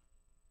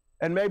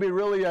and maybe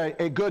really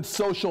a good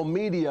social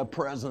media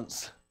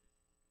presence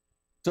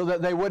so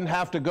that they wouldn't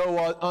have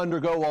to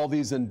undergo all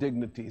these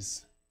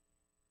indignities.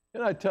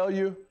 Can I tell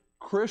you,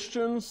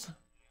 Christians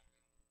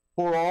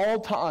for all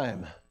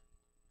time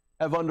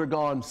have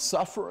undergone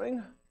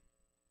suffering,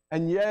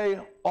 and yea,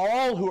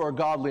 all who are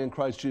godly in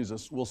Christ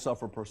Jesus will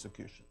suffer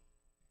persecution.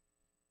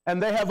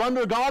 And they have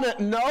undergone it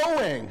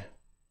knowing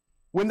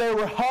when they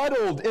were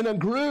huddled in a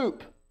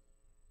group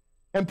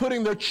and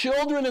putting their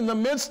children in the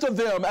midst of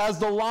them as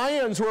the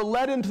lions were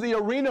led into the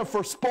arena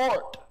for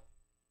sport.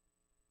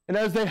 And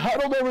as they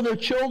huddled over their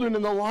children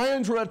and the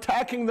lions were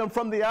attacking them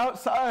from the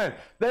outside,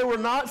 they were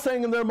not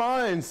saying in their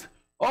minds,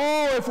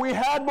 oh, if we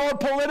had more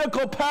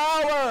political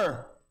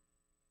power.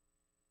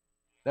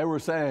 They were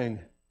saying,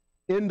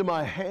 into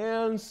thy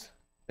hands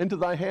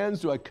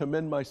do I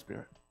commend my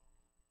spirit.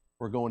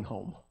 We're going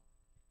home.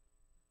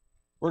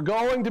 We're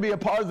going to be a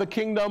part of the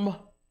kingdom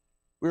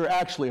we were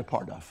actually a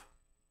part of.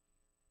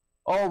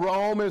 Oh,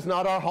 Rome is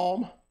not our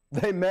home.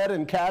 They met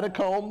in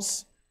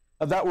catacombs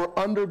that were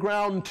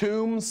underground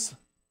tombs,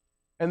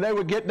 and they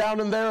would get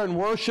down in there and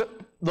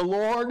worship the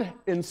Lord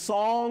in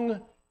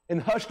song, in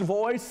hushed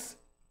voice,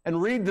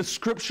 and read the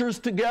scriptures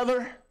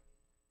together.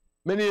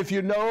 Many of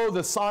you know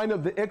the sign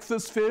of the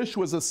ichthys fish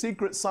was a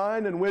secret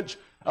sign in which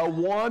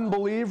one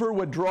believer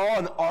would draw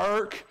an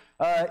ark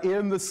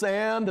in the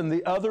sand, and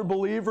the other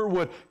believer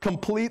would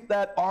complete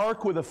that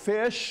ark with a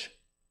fish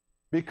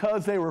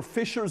because they were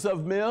fishers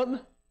of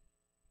men.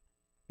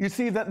 You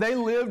see that they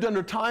lived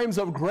under times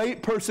of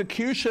great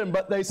persecution,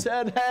 but they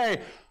said,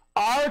 hey,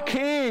 our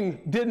king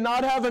did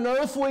not have an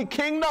earthly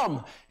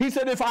kingdom. He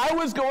said, if I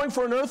was going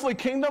for an earthly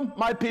kingdom,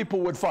 my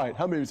people would fight.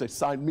 How many would say,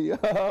 sign me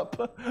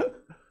up?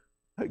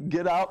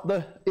 Get out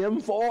the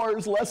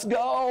M4s, let's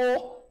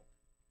go.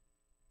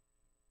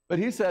 But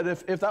he said,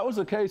 if that was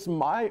the case,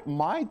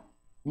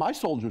 my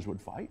soldiers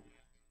would fight.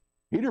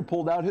 Peter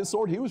pulled out his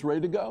sword. He was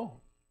ready to go.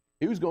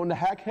 He was going to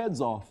hack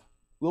heads off.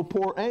 A little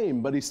poor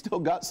aim, but he still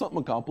got something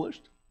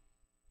accomplished.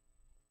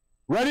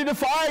 Ready to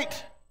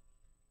fight.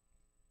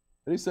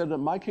 And he said,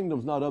 my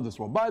kingdom's not of this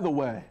world. By the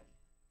way,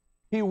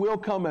 he will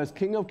come as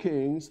King of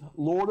Kings,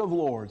 Lord of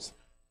Lords,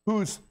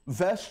 whose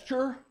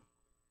vesture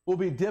will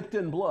be dipped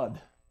in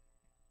blood.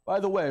 By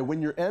the way,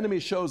 when your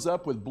enemy shows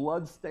up with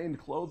blood-stained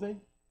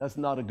clothing, that's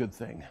not a good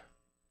thing.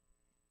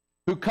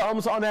 Who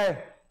comes on a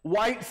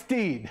white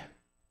steed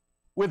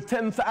with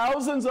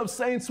 10,000s of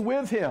saints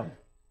with him,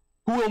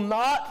 who will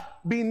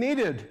not be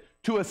needed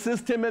to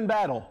assist him in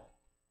battle,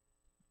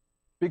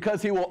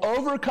 because he will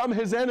overcome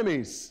his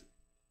enemies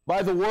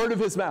by the word of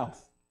his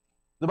mouth.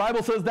 The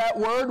Bible says that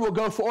word will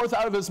go forth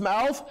out of his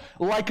mouth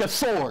like a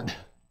sword.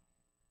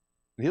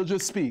 And he'll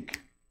just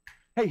speak.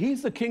 Hey,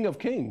 he's the King of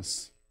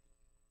Kings.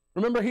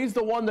 Remember, he's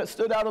the one that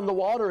stood out on the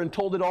water and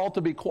told it all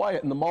to be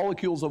quiet, and the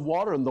molecules of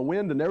water and the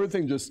wind and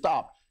everything just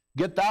stopped.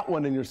 Get that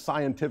one in your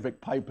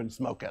scientific pipe and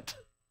smoke it.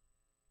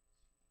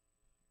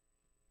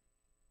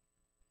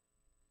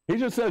 He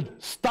just said,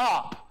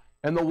 stop,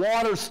 and the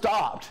water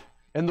stopped,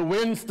 and the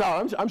wind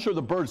stopped. I'm sure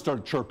the birds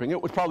started chirping.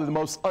 It was probably the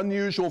most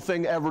unusual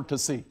thing ever to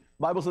see. The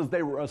Bible says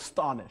they were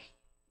astonished.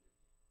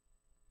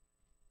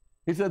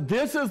 He said,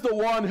 this is the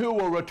one who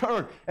will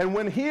return, and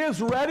when he is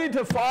ready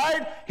to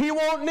fight, he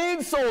won't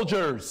need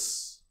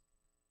soldiers.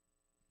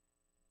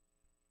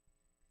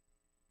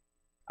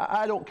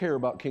 I don't care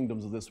about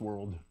kingdoms of this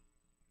world.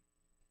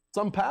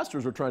 Some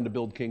pastors are trying to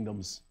build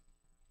kingdoms.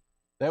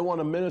 They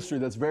want a ministry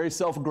that's very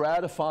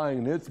self-gratifying,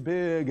 and it's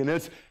big, and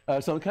it's...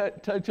 so can I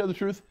tell you the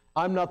truth?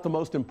 I'm not the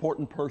most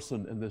important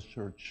person in this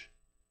church.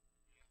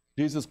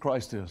 Jesus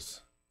Christ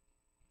is.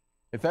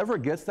 If ever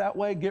it gets that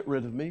way, get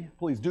rid of me.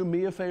 Please do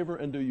me a favor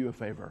and do you a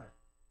favor.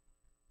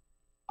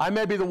 I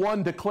may be the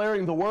one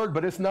declaring the word,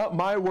 but it's not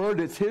my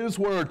word, it's his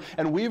word.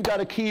 And we've got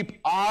to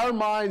keep our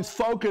minds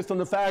focused on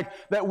the fact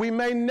that we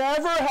may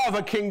never have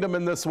a kingdom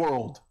in this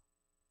world.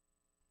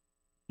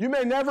 You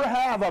may never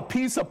have a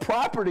piece of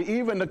property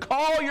even to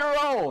call your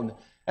own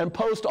and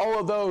post all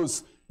of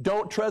those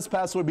don't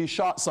trespass would be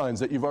shot signs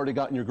that you've already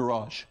got in your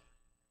garage.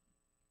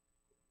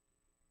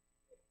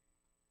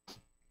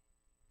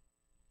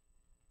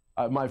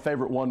 My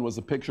favorite one was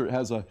a picture. It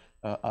has a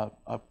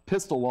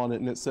pistol on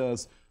it, and it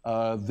says,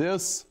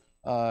 this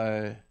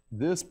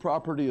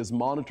property is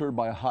monitored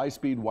by a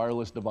high-speed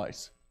wireless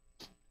device.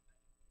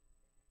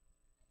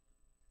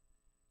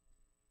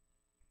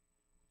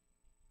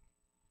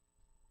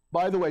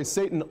 By the way,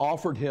 Satan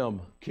offered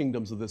him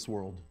kingdoms of this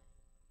world.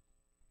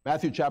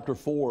 Matthew chapter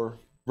 4,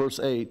 verse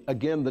 8,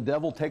 again, the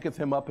devil taketh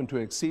him up into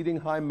an exceeding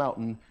high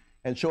mountain,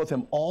 and showeth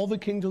him all the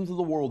kingdoms of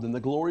the world and the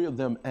glory of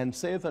them, and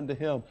saith unto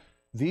him,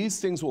 these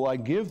things will I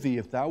give thee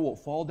if thou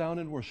wilt fall down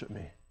and worship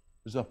me.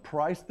 There's a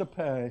price to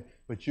pay,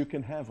 but you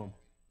can have them.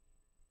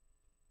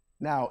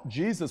 Now,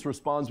 Jesus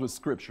responds with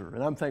Scripture,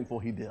 and I'm thankful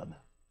he did.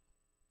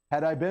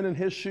 Had I been in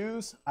his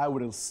shoes, I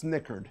would have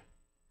snickered.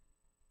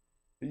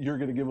 You're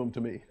going to give them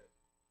to me.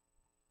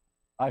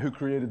 I who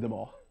created them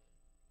all.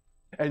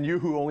 And you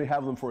who only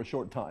have them for a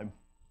short time.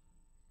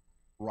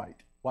 Right.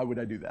 Why would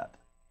I do that?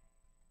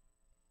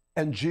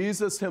 And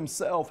Jesus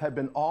himself had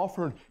been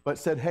offered, but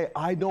said, hey,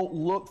 I don't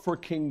look for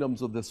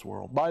kingdoms of this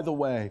world. By the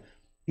way,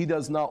 he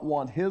does not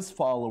want his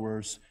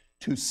followers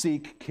to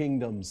seek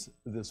kingdoms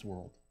of this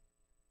world.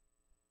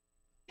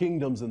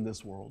 Kingdoms in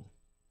this world.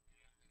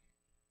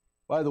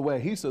 By the way,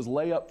 he says,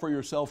 lay up for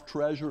yourself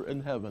treasure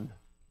in heaven.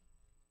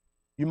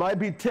 You might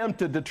be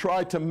tempted to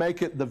try to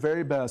make it the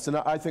very best. And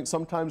I think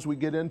sometimes we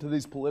get into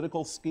these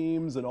political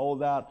schemes and all of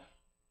that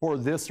for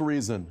this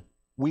reason.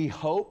 We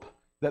hope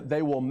that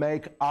they will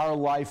make our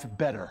life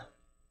better.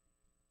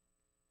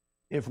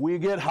 If we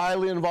get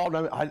highly involved,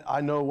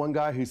 I know one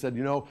guy who said,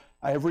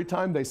 every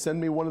time they send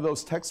me one of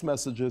those text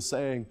messages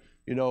saying,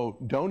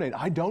 donate,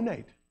 I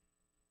donate.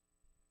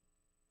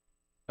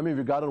 How many of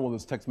you got on one of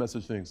those text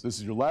message things? This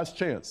is your last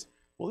chance.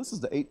 Well, this is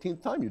the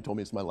 18th time you told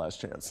me it's my last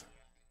chance.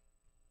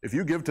 If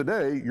you give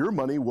today, your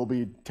money will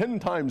be 10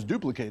 times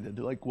duplicated.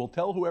 We'll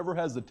tell whoever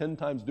has the 10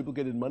 times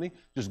duplicated money,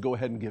 just go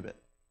ahead and give it.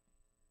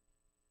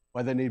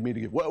 Why they need me to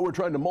give? Well, we're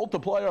trying to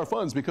multiply our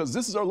funds because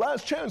this is our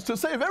last chance to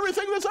save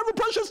everything that's ever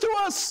precious to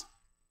us.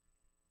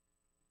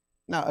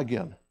 Now,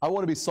 again, I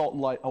want to be salt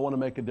and light. I want to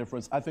make a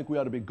difference. I think we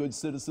ought to be good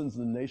citizens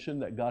in the nation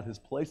that God has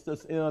placed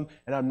us in,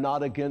 and I'm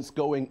not against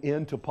going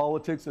into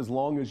politics as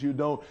long as you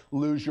don't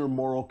lose your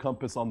moral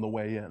compass on the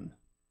way in.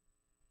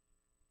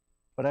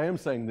 But I am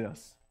saying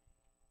this.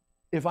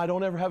 If I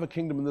don't ever have a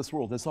kingdom in this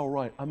world, that's all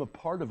right. I'm a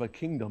part of a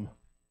kingdom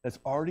that's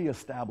already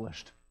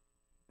established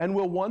and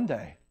will one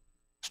day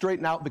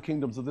straighten out the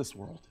kingdoms of this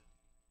world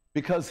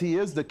because he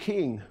is the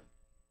King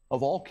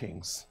of all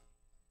kings.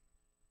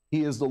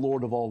 He is the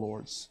Lord of all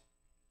lords.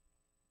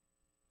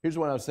 Here's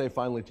what I would say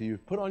finally to you.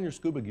 Put on your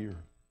scuba gear.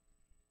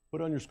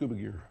 Put on your scuba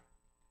gear.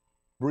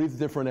 Breathe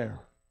different air.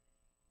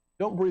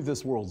 Don't breathe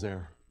this world's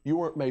air. You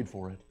weren't made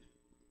for it.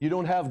 You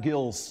don't have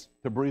gills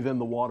to breathe in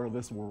the water of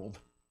this world.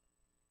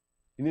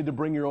 You need to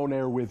bring your own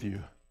air with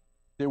you.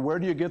 Where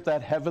do you get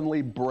that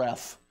heavenly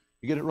breath?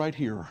 You get it right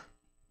here.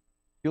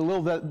 Get a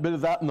little bit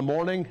of that in the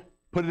morning,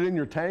 put it in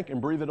your tank,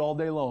 and breathe it all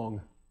day long.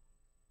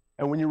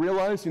 And when you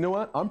realize, you know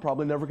what? I'm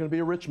probably never going to be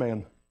a rich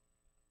man.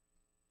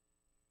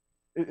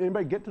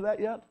 Anybody get to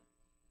that yet?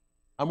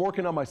 I'm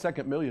working on my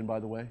second million, by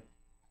the way.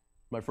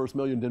 My first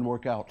million didn't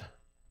work out.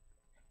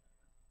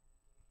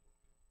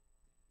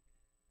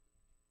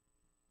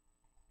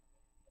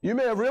 You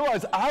may have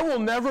realized, I will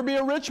never be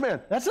a rich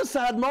man. That's a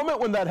sad moment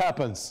when that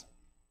happens.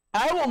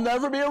 I will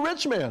never be a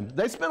rich man.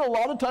 They spent a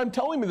lot of time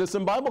telling me this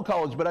in Bible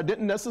college, but I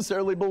didn't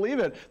necessarily believe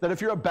it, that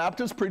if you're a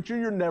Baptist preacher,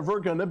 you're never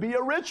going to be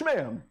a rich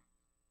man.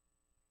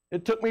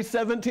 It took me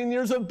 17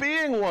 years of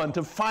being one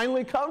to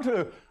finally come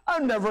to,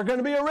 I'm never going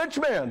to be a rich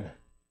man.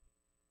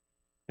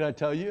 Can I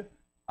tell you,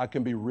 I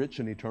can be rich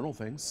in eternal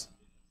things.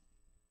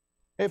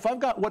 If I've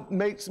got what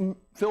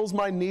fills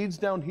my needs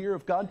down here,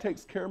 if God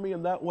takes care of me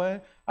in that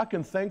way, I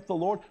can thank the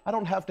Lord. I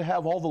don't have to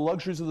have all the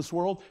luxuries of this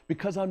world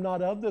because I'm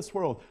not of this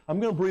world. I'm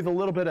going to breathe a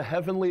little bit of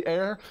heavenly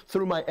air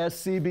through my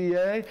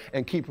SCBA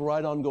and keep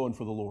right on going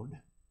for the Lord.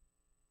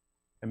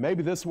 And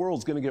maybe this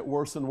world's going to get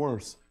worse and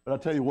worse. But I'll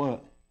tell you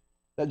what,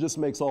 that just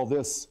makes all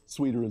this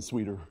sweeter and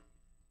sweeter.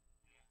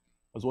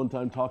 I was one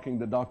time talking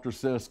to Dr.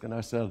 Sisk, and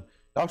I said,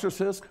 Dr.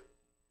 Sisk,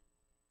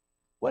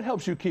 what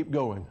helps you keep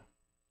going?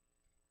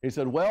 He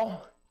said,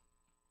 well,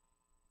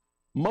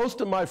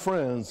 most of my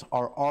friends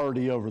are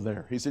already over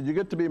there. He said, you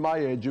get to be my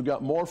age, you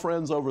got more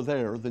friends over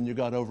there than you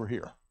got over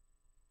here.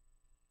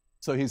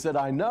 So he said,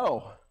 I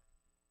know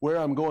where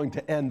I'm going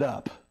to end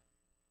up.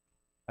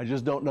 I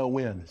just don't know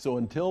when. So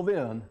until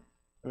then,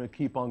 I'm going to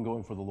keep on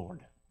going for the Lord.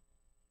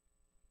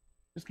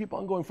 Just keep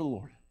on going for the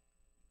Lord.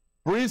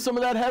 Breathe some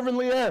of that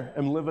heavenly air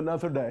and live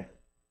another day.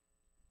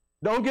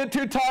 Don't get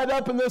too tied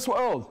up in this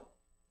world.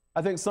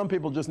 I think some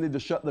people just need to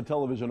shut the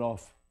television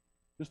off.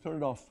 Just turn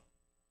it off.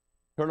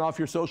 Turn off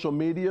your social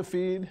media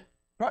feed.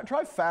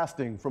 Try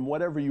fasting from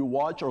whatever you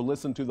watch or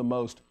listen to the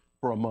most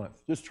for a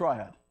month. Just try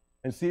it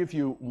and see if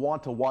you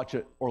want to watch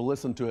it or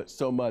listen to it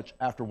so much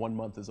after 1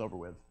 month is over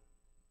with.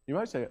 You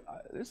might say,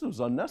 this was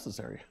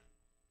unnecessary.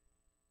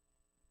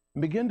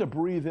 And begin to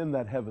breathe in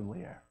that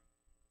heavenly air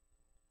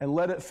and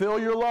let it fill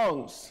your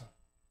lungs.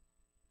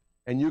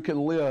 And you can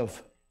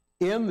live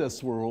in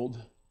this world,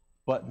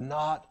 but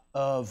not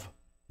of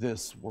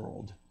this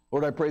world.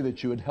 Lord, I pray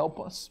that you would help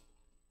us.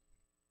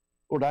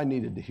 Lord, I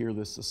needed to hear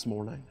this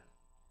morning.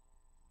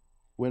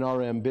 When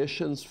our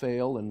ambitions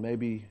fail and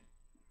maybe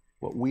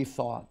what we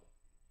thought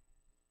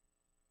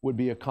would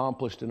be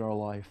accomplished in our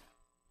life,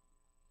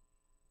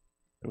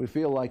 and we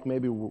feel like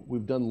maybe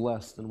we've done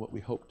less than what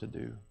we hoped to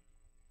do,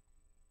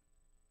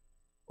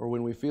 or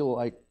when we feel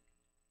like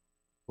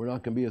we're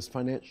not going to be as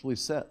financially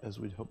set as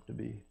we'd hoped to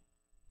be,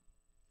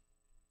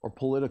 or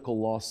political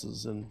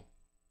losses in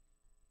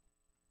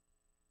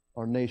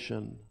our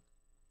nation,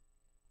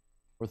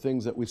 or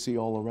things that we see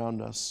all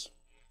around us.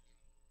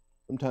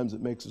 Sometimes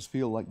it makes us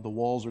feel like the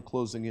walls are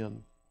closing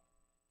in.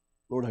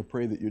 Lord, I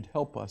pray that you'd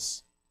help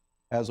us,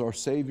 as our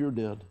Savior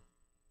did,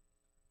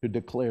 to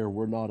declare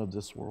we're not of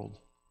this world.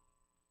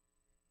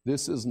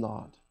 This is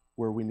not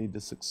where we need to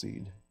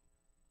succeed.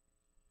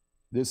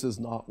 This is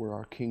not where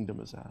our kingdom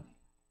is at.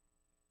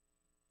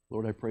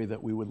 Lord, I pray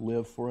that we would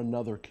live for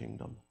another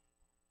kingdom.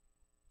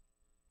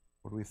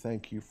 Lord, we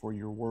thank you for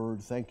your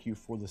word. Thank you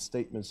for the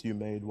statements you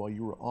made while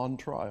you were on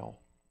trial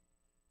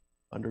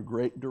under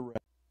great duress.